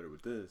 these would go better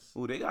with this.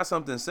 Ooh, they got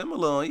something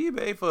similar on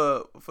eBay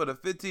for the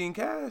 15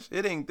 cash.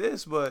 It ain't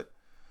this, but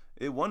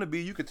it want to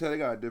be. You could tell they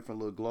got a different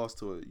little gloss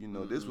to it. You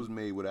know, This was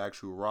made with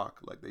actual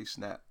rock. Like, they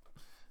snap.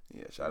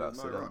 Yeah, shout out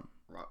to them.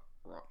 Rock.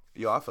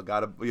 Yo, I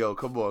forgot. Yo,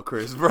 come on,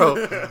 Chris,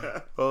 bro.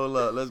 Hold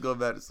up. Let's go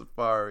back to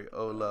Safari.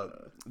 Hold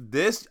up.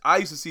 This, I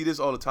used to see this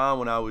all the time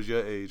when I was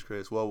your age,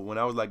 Chris. Well, when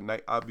I was like,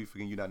 I'll be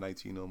forgetting you're not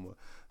 19 no more.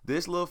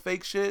 This little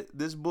fake shit,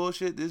 this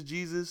bullshit, this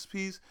Jesus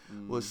piece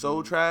was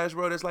so trash,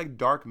 bro. That's like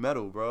dark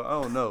metal, bro.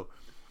 I don't know.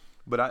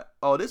 But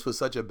this was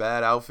such a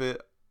bad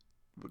outfit.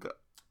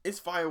 It's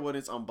fire when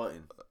it's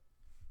unbuttoned.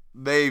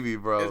 Baby,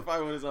 bro. It's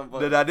fire when it's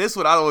unbuttoned. Now, this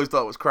one I always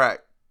thought was crack.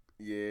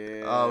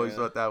 Yeah. I always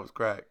thought that was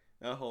crack.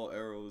 That whole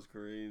era was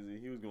crazy.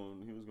 He was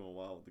going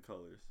wild with the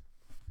colors.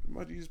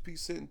 My Jesus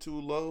piece sitting too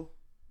low.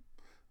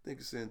 I think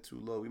it's sitting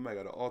too low. We might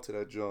gotta alter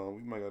that, John.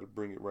 We might gotta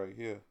bring it right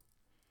here.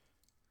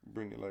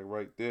 Bring it like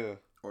right there.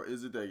 Or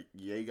is it that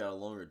Ye got a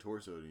longer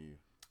torso than you?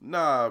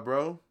 Nah,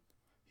 bro.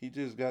 He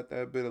just got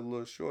that bit a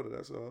little shorter,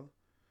 that's all.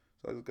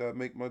 So I just gotta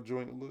make my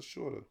joint a little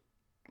shorter.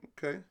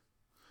 Okay.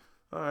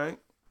 Alright.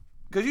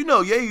 Cause you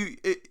know, Ye,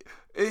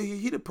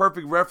 he the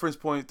perfect reference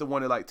point to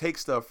want to like take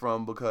stuff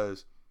from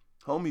because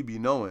homie be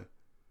knowing.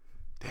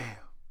 Damn.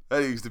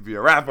 That used to be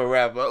a rapper.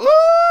 Woo!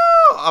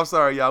 I'm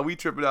sorry, y'all. We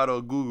tripping out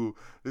on Google.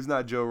 It's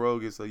not Joe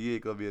Rogan, so you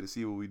ain't gonna be able to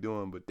see what we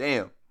doing, but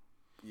damn.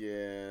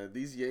 Yeah,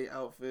 these Ye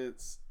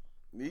outfits,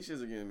 these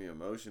shits are getting me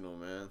emotional,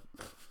 man.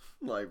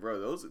 Like, bro,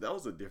 that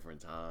was a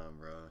different time,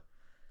 bro.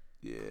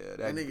 Yeah,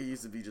 that nigga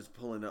used to be just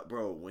pulling up,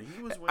 bro. When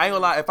he was, I ain't gonna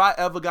lie. If I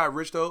ever got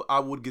rich though, I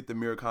would get the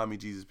Murakami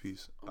Jesus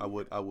piece. I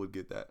would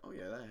get that. Oh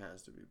yeah, that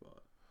has to be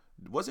bought.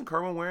 Wasn't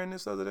Kerwin wearing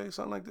this the other day?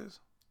 Something like this.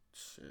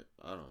 Shit,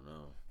 I don't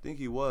know. I think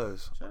he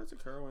was. Shout out to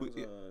Kerwin's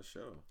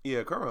show.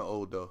 Yeah, Kerwin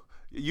old though.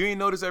 You ain't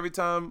notice every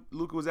time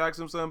Luka was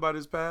asking him something about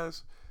his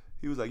past,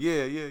 he was like,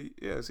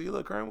 yeah. See,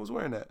 look, Kerwin was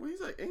wearing that. Well,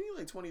 ain't he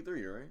like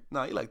 23, right?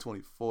 Nah, he like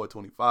 24,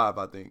 25,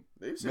 I think.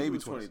 They said maybe he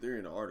was 23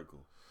 in the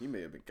article. He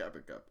may have been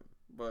capping.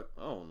 But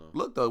I don't know.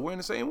 Look though, wearing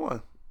the same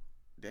one.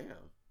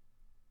 Damn.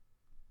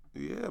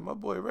 Yeah, my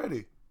boy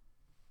ready.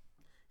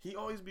 He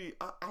always be.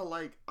 I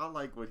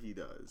like what he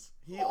does.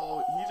 He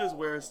just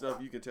wears stuff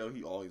you can tell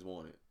he always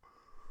wanted.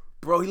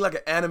 Bro, he like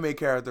an anime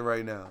character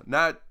right now.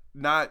 Not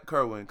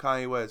Kerwin,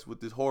 Kanye West with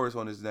this Horus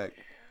on his neck.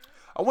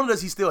 I wonder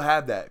does he still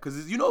have that? Because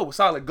it was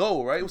solid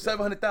gold, right? It was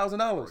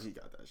 $700,000. He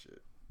got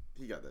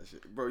that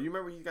shit. Bro, you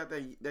remember he got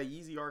that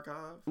Yeezy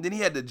archive? And then he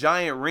had the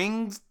giant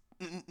rings.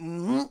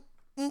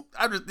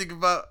 I'm just thinking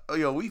about,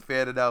 we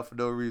fanned out for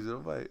no reason.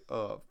 I'm like,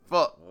 oh,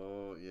 fuck.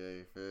 Oh, yeah,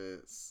 he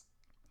fits.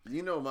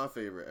 You know my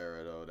favorite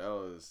era, though. That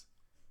was,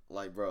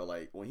 like, bro,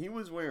 like, when he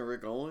was wearing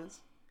Rick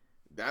Owens,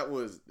 that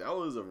was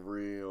a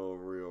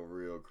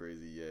real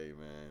crazy Ye,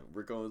 man.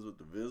 Rick Owens with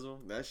the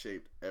Vism, that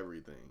shaped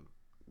everything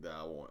that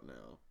I want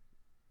now.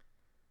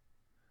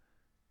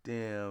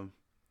 Damn.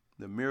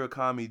 The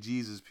Murakami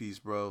Jesus piece,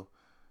 bro.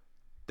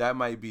 That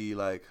might be,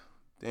 like,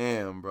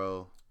 damn,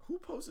 bro. Who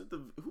posted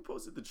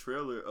the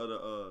trailer of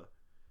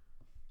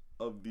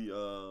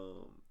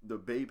the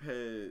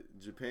Bapehead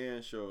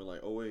Japan show?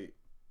 Like, oh wait,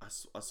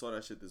 I saw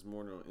that shit this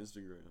morning on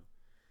Instagram.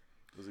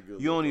 It was a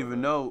good. You don't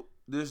even know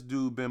this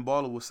dude Ben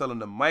Baller was selling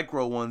the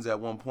micro ones at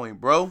one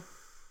point, bro.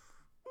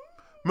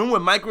 Remember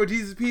when micro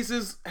Jesus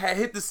pieces had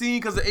hit the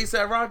scene because of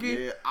ASAP Rocky?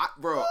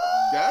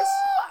 Yeah,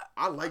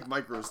 I like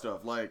micro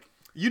stuff. Like,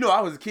 I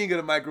was the king of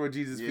the micro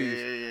Jesus piece.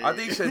 Yeah. I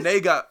think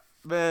Shanae got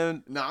I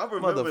remember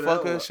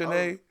motherfucker that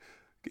Shanae.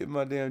 Get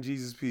my damn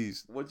Jesus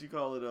piece. What you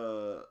call it?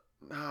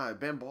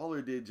 Ben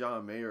Baller did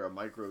John Mayer a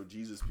micro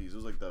Jesus piece. It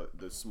was like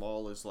the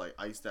smallest, like,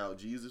 iced out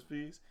Jesus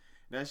piece.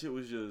 And that shit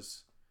was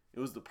just,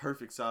 it was the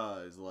perfect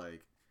size.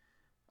 Like,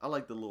 I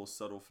like the little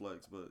subtle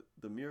flex, but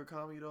the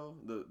Murakami though,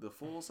 the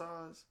full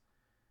size,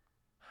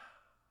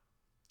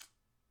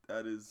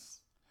 that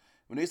is.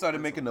 When they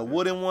started making the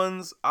wooden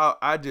ones,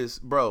 I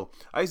used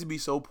to be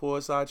so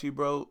poor, Sachi,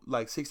 bro.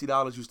 Like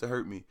 $60 used to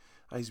hurt me.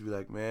 I used to be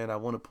like, man, I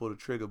want to pull the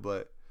trigger,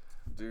 but.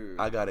 Dude,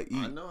 I gotta eat.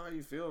 I know how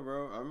you feel,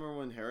 bro. I remember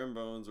when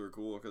herringbones were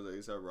cool because of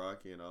ASAP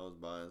Rocky, and I was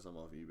buying some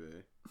off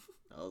eBay.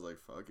 I was like,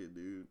 "Fuck it,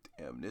 dude."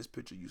 Damn, this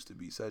picture used to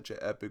be such an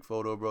epic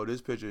photo, bro.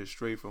 This picture is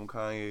straight from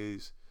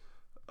Kanye's.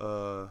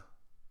 Bro,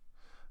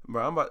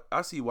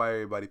 I see why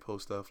everybody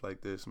posts stuff like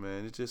this,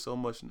 man. It's just so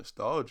much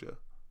nostalgia.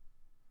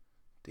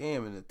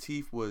 Damn, and the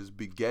teeth was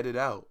begetted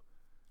out.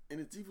 And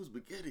it's evil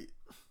spaghetti.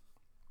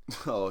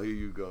 Oh, here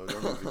you go.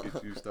 I'm going to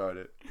get you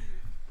started.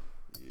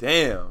 Yeah.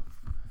 Damn.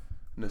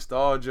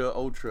 Nostalgia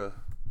Ultra.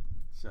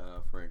 Shout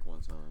out Frank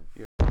one time.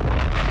 Yeah.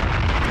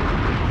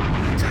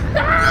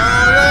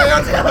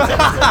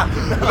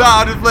 Nah,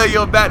 I just play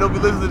your back. Don't be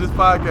listening to this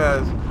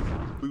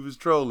podcast. We was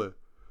trolling.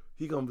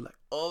 He gonna be like,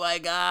 oh my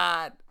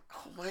God.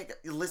 Oh my God.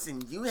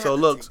 Listen, you have so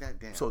to look, take that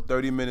down. So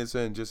 30 minutes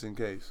in, just in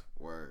case.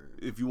 Word.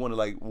 If you want to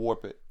like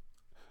warp it.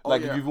 Oh,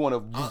 like yeah. if you want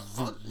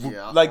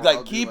I'll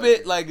to keep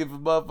it like if a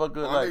motherfucker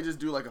or like they just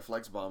do like a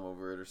flex bomb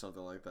over it or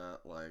something like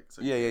that. Like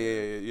so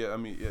yeah. I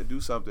mean, yeah, do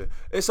something.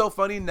 It's so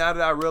funny now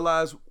that I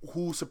realize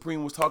who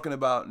Supreme was talking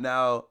about.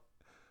 Now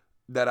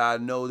that I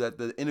know that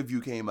the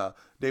interview came out,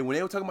 when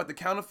they were talking about the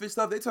counterfeit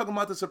stuff, they talking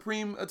about the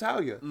Supreme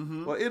Italia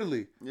or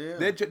Italy. Yeah,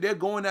 they're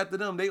going after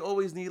them. They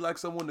always need like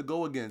someone to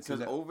go against.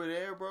 Because over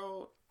there,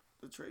 bro,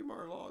 the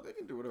trademark law, they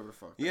can do whatever the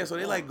fuck. Yeah, so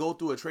they like go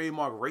through a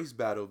trademark race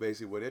battle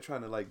basically where they're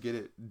trying to like get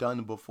it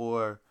done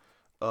before,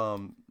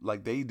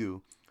 like they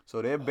do.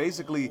 So they're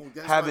basically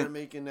that's why they're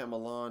making that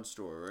Milan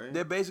store, right?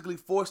 They're basically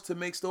forced to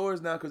make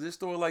stores now because this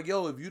store like,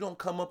 yo, if you don't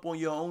come up on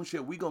your own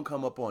shit, we gonna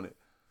come up on it.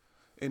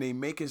 And they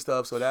making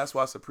stuff, so that's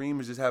why Supreme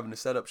is just having to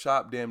set up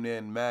shop damn near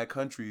in mad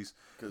countries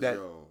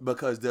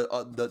because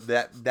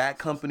that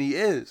company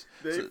is.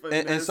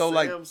 So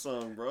like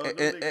Samsung, bro.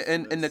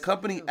 And the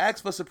company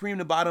asked for Supreme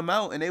to buy them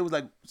out, and they was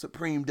like,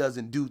 Supreme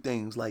doesn't do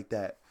things like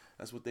that.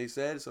 That's what they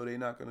said, so they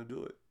not gonna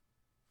do it.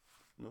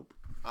 Nope.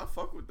 I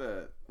fuck with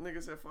that.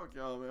 Nigga said, fuck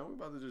y'all, man. We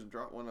about to just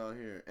drop one out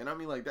here. And I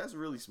mean, like, that's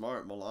really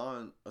smart.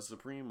 Milan, a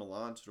Supreme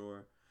Milan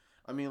store.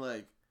 I mean,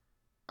 like,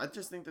 I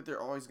just think that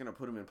they're always going to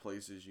put them in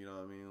places, you know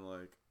what I mean?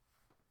 Like,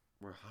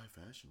 where high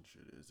fashion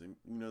shit is. And,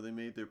 you know, they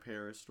made their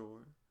Paris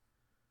store.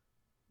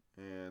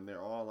 And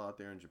they're all out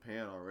there in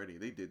Japan already.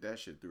 They did that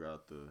shit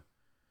throughout the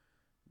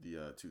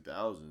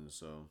 2000s,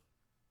 so...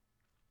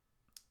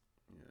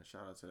 Yeah,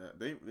 shout out to that.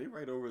 They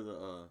right over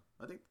the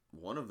I think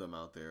one of them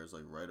out there is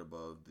like right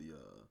above the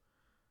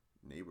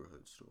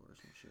neighborhood store or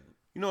some shit.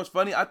 You know what's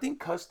funny? I think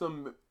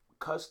custom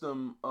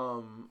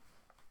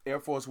Air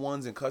Force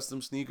Ones and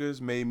custom sneakers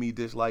made me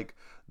dislike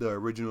the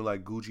original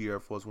like Gucci Air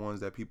Force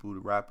Ones that people, the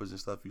rappers and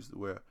stuff used to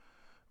wear.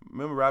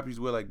 Remember rappers used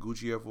to wear like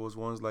Gucci Air Force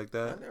Ones like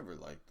that? I never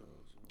liked those.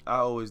 I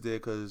always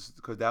did cause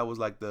that was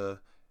like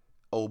the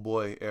old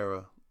boy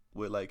era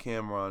with like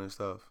Cameron and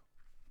stuff.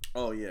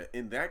 Oh yeah,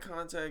 in that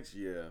context,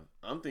 yeah.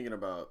 I'm thinking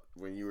about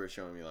when you were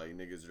showing me like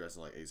niggas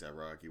dressing like A$AP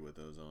Rocky with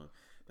those on.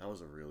 That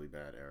was a really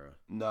bad era.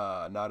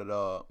 Nah, not at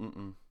all.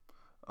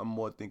 I'm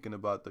more thinking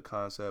about the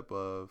concept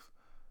of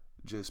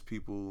just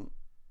people.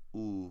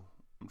 Ooh,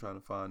 I'm trying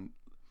to find.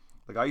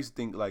 Like I used to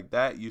think like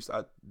that used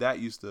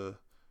to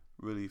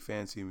really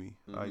fancy me.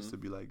 I used to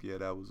be like, yeah,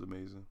 that was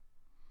amazing.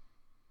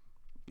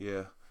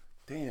 Yeah,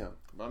 damn.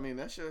 But I mean,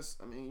 that's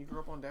just. I mean, you grew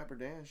up on Dapper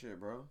Dan shit,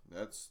 bro.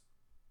 That's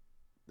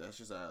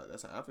just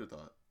that's an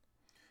afterthought.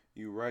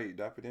 You right.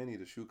 Dapper Dan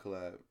need a shoe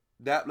collab.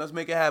 Let's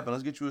make it happen.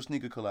 Let's get you a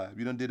sneaker collab.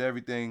 You done did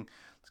everything.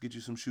 Let's get you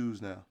some shoes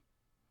now.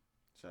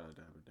 Shout out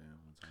Dapper Dan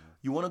one time.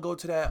 You want to go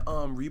to that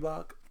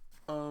Reebok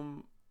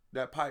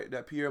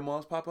that Pierre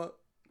Moss pop up?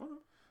 Okay.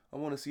 I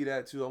want to see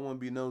that too. I want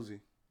to be nosy.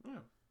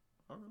 Yeah.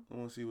 Okay. I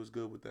want to see what's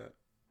good with that.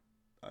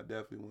 I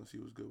definitely want to see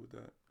what's good with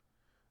that.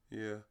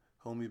 Yeah.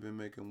 Homie been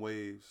making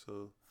waves,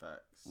 so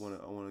facts. I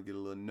want to get a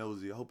little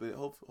nosy. Hopefully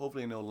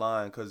ain't no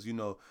line, because you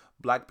know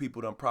black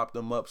people done prop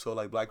them up, so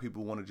like black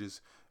people want to just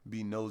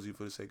be nosy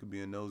for the sake of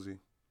being nosy.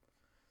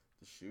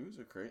 The shoes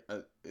are crazy.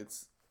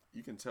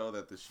 You can tell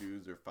that the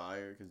shoes are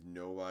fire because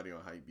nobody on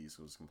Hypebeast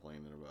was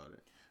complaining about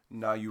it.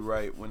 Nah, you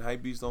right. When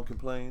Hypebeast don't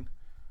complain,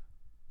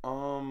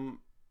 damn,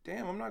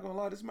 I'm not gonna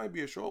lie. This might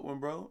be a short one,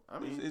 bro. I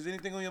mean, is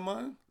anything on your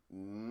mind?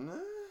 Nah.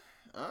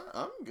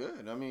 I'm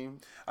good. I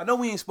mean, I know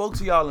we ain't spoke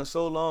to y'all in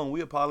so long.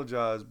 We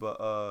apologize,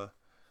 but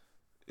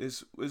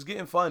it's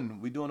getting fun.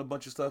 We doing a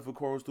bunch of stuff with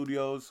Coral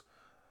Studios.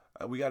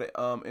 We got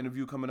an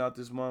interview coming out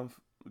this month.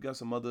 We got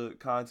some other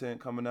content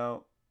coming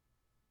out.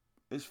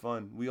 It's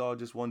fun. We all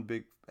just one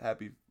big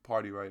happy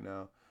party right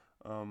now.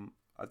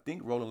 I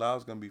think Rolling Loud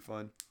is gonna be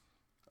fun.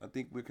 I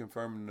think we're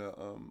confirming the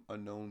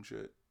unknown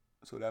shit,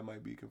 so that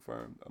might be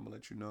confirmed. I'm gonna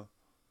let you know.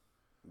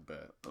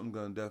 Bet. I'm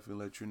gonna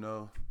definitely let you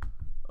know.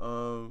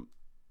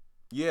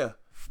 Yeah.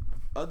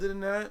 Other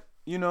than that,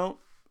 you know,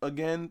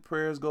 again,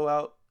 prayers go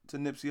out to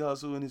Nipsey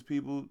Hussle and his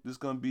people. This is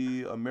going to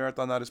be a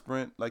marathon, not a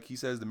sprint. Like he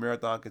says, the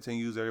marathon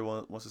continues.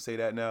 Everyone wants to say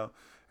that now.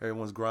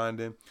 Everyone's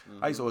grinding.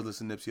 I used to always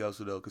listen to Nipsey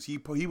Hussle, though, because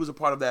he was a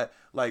part of that,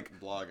 like...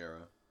 blog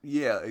era.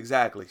 Yeah,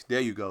 exactly. There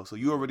you go. So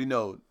you already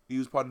know. He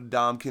was part of the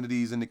Dom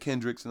Kennedys and the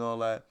Kendricks and all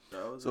that.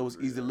 So it was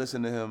easy to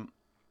listen to him.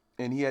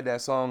 And he had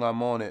that song,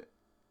 I'm On It.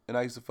 And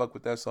I used to fuck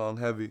with that song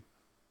heavy.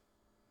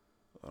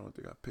 I don't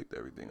think I picked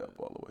everything up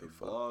all the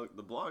way.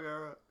 The blog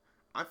era,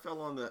 I fell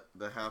on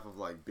the half of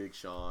like Big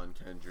Sean,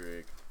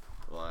 Kendrick,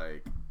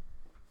 like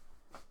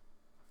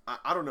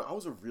I don't know. I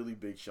was a really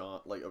big Sean,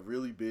 like a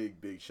really big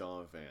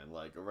Sean fan.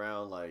 Like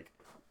around like,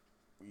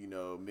 you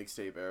know,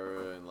 mixtape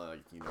era and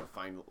like, you know,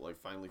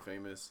 finally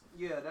famous.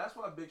 Yeah, that's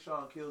why Big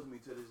Sean kills me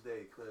to this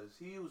day, because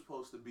he was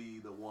supposed to be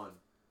the one.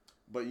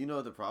 But you know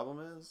what the problem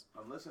is?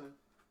 I'm listening.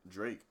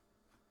 Drake.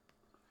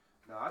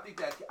 No, I think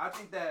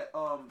that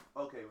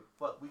okay,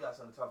 fuck, we got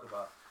something to talk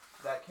about.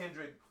 That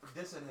Kendrick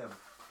dissing him.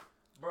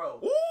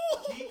 Bro,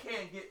 Ooh! he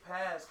can't get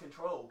past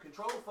Control.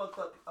 Control fucked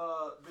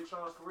up Big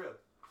Sean's career.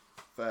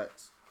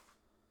 Facts.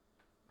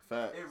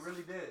 It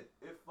really did.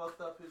 It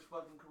fucked up his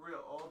fucking career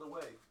all the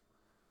way.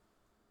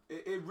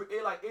 It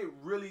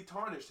really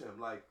tarnished him.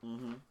 Like,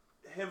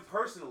 him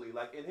personally,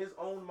 like in his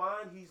own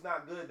mind, he's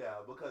not good now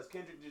because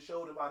Kendrick just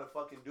showed him how to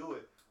fucking do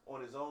it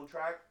on his own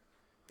track,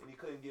 and he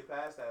couldn't get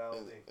past that. I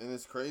don't think. And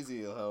it's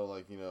crazy how,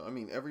 like, you know, I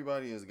mean,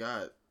 everybody has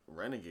got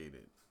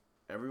renegaded.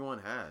 Everyone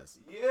has.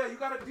 Yeah, you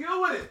gotta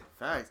deal with it.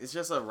 Facts. It's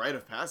just a rite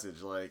of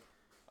passage. Like,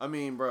 I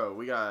mean, bro,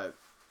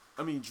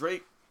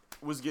 Drake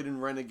was getting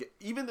renegated.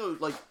 Even though,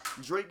 like,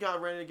 Drake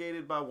got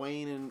renegated by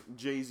Wayne and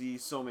Jay-Z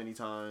so many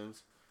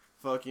times.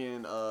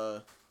 Fucking,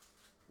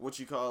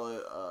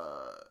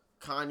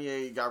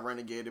 Kanye got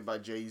renegated by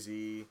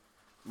Jay-Z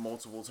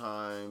multiple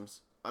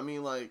times. I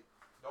mean, like...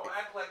 Don't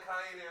act like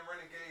Kanye didn't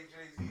renegade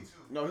Jay-Z,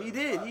 too. No, he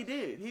did.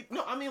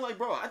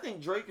 I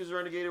think Drake is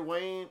renegated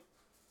Wayne.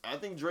 I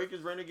think Drake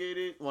is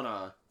renegated.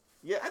 I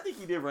think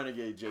he did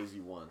renegade Jay-Z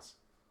once.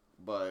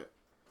 But...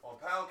 On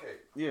Pound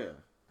Cake. Yeah.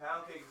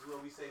 Pound Cake is where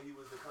we say he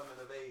was the coming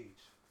of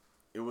age.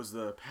 It was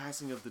the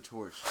passing of the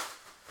torch,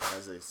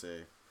 as they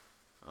say.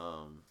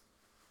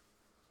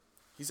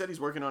 He said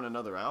he's working on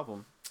another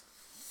album.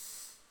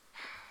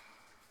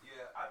 Yeah,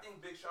 I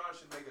think Big Sean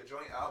should make a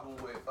joint album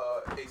with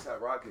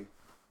A$AP Rocky.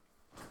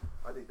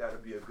 I think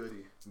that'd be a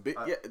goodie.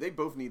 They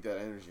both need that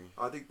energy.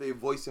 I think their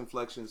voice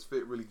inflections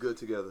fit really good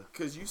together.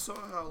 Cause you saw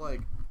how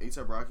like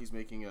A$AP Rocky's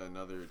making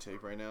another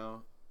tape right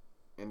now,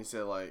 and he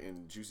said like,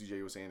 and Juicy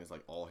J was saying it's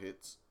like all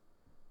hits.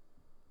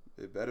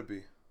 It better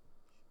be.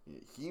 Yeah,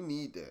 he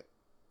need that.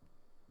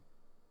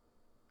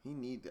 I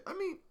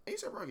mean,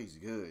 A$AP Rocky's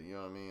good. You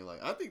know what I mean?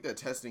 Like, I think that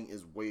testing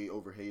is way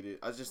overhated.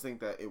 I just think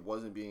that it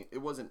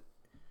wasn't.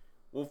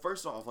 Well,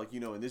 first off, like, you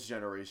know, in this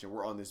generation,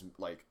 we're on this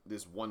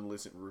one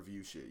listen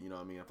review shit. You know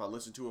what I mean? If I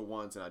listen to it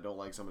once and I don't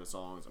like some of the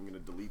songs, I'm gonna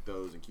delete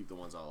those and keep the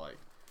ones I like.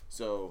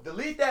 So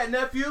delete that,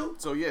 nephew.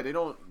 So yeah,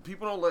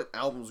 people don't let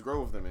albums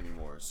grow with them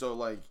anymore. So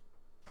like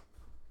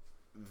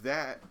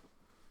that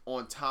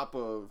on top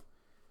of,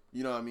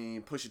 you know what I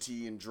mean, Pusha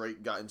T and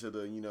Drake got into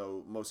the, you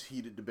know, most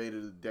heated debate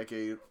of the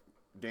decade,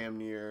 damn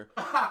near.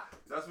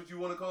 That's what you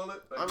want to call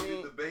it? Like, I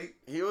mean, debate?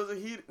 It was a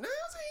heated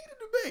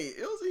debate.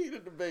 It was a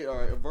heated debate. All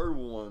right, a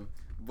verbal one.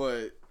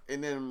 But,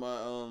 and then my,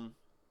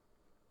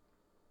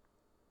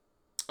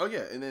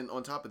 and then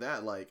on top of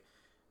that, like,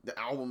 the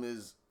album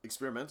is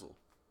experimental.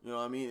 You know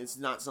what I mean? It's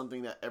not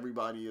something that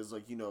everybody is,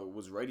 like, you know,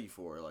 was ready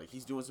for. Like,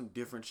 he's doing some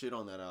different shit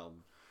on that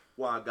album.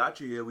 Well, I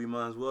got you here. We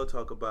might as well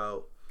talk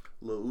about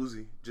Lil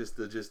Uzi. Just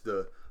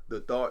the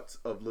thoughts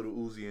of Lil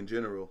Uzi in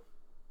general.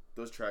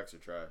 Those tracks are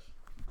trash.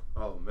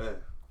 Oh, man.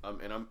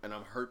 And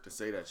I'm hurt to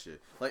say that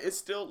shit. Like, it's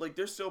still, like,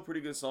 there's still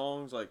pretty good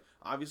songs. Like,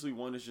 obviously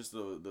one is just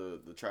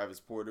the Travis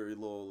Porter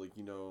little, like,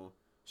 you know,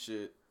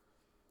 shit.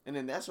 And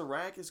then That's a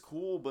Rack is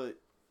cool, but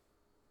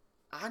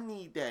I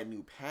need that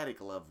new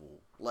Paddock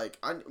level. Like,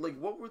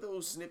 what were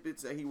those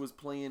snippets that he was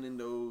playing in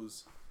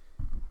those?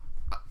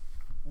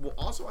 Well,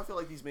 also, I feel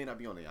like these may not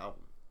be on the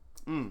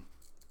album.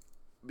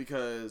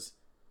 Because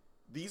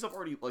these have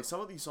already, like,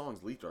 some of these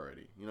songs leaked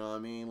already. You know what I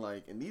mean?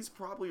 Like, and these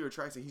probably are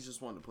tracks that he's just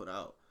wanting to put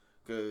out.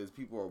 Because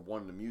people are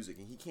wanting the music,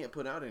 and he can't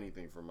put out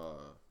anything from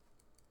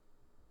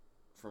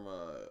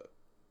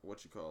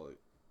what you call it,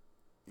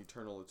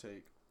 Eternal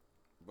Take.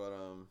 But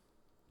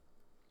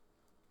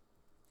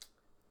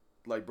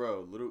like,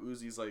 bro, Lil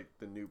Uzi's like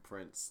the new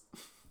Prince.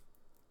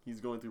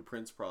 He's going through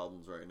Prince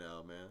problems right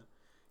now, man.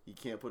 He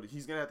can't put it.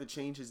 He's gonna have to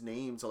change his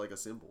name to like a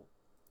symbol.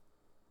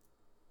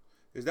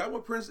 Is that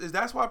what Prince? Is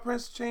that why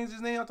Prince changed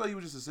his name? I thought he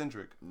was just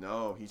eccentric.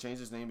 No, he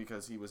changed his name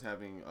because he was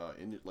having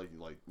like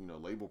you know,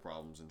 label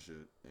problems and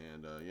shit,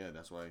 and yeah,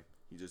 that's why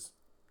he just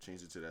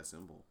changed it to that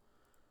symbol.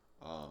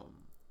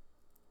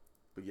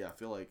 But yeah, I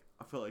feel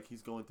like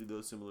he's going through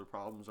those similar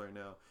problems right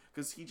now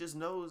because he just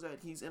knows that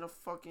he's in a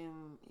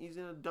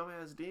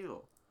dumbass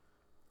deal.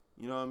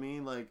 You know what I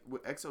mean? Like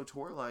with EXO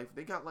Tour Life,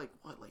 they got like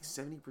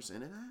 70%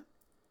 of that.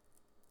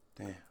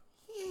 Damn.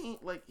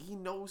 He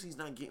knows he's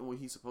not getting what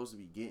he's supposed to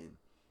be getting.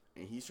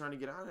 And he's trying to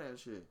get out of that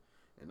shit.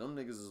 And them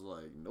niggas is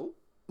like, nope.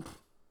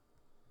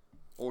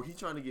 Or he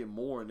trying to get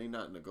more and they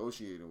not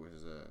negotiating with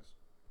his ass.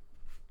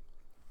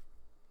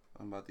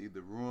 I'm about to either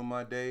ruin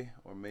my day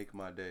or make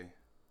my day.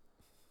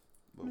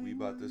 But we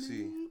about to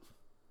see.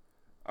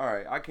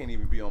 Alright, I can't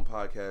even be on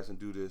podcast and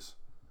do this.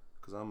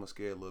 Because I'm a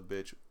scared little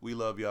bitch. We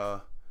love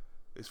y'all.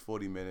 It's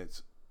 40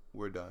 minutes.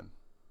 We're done.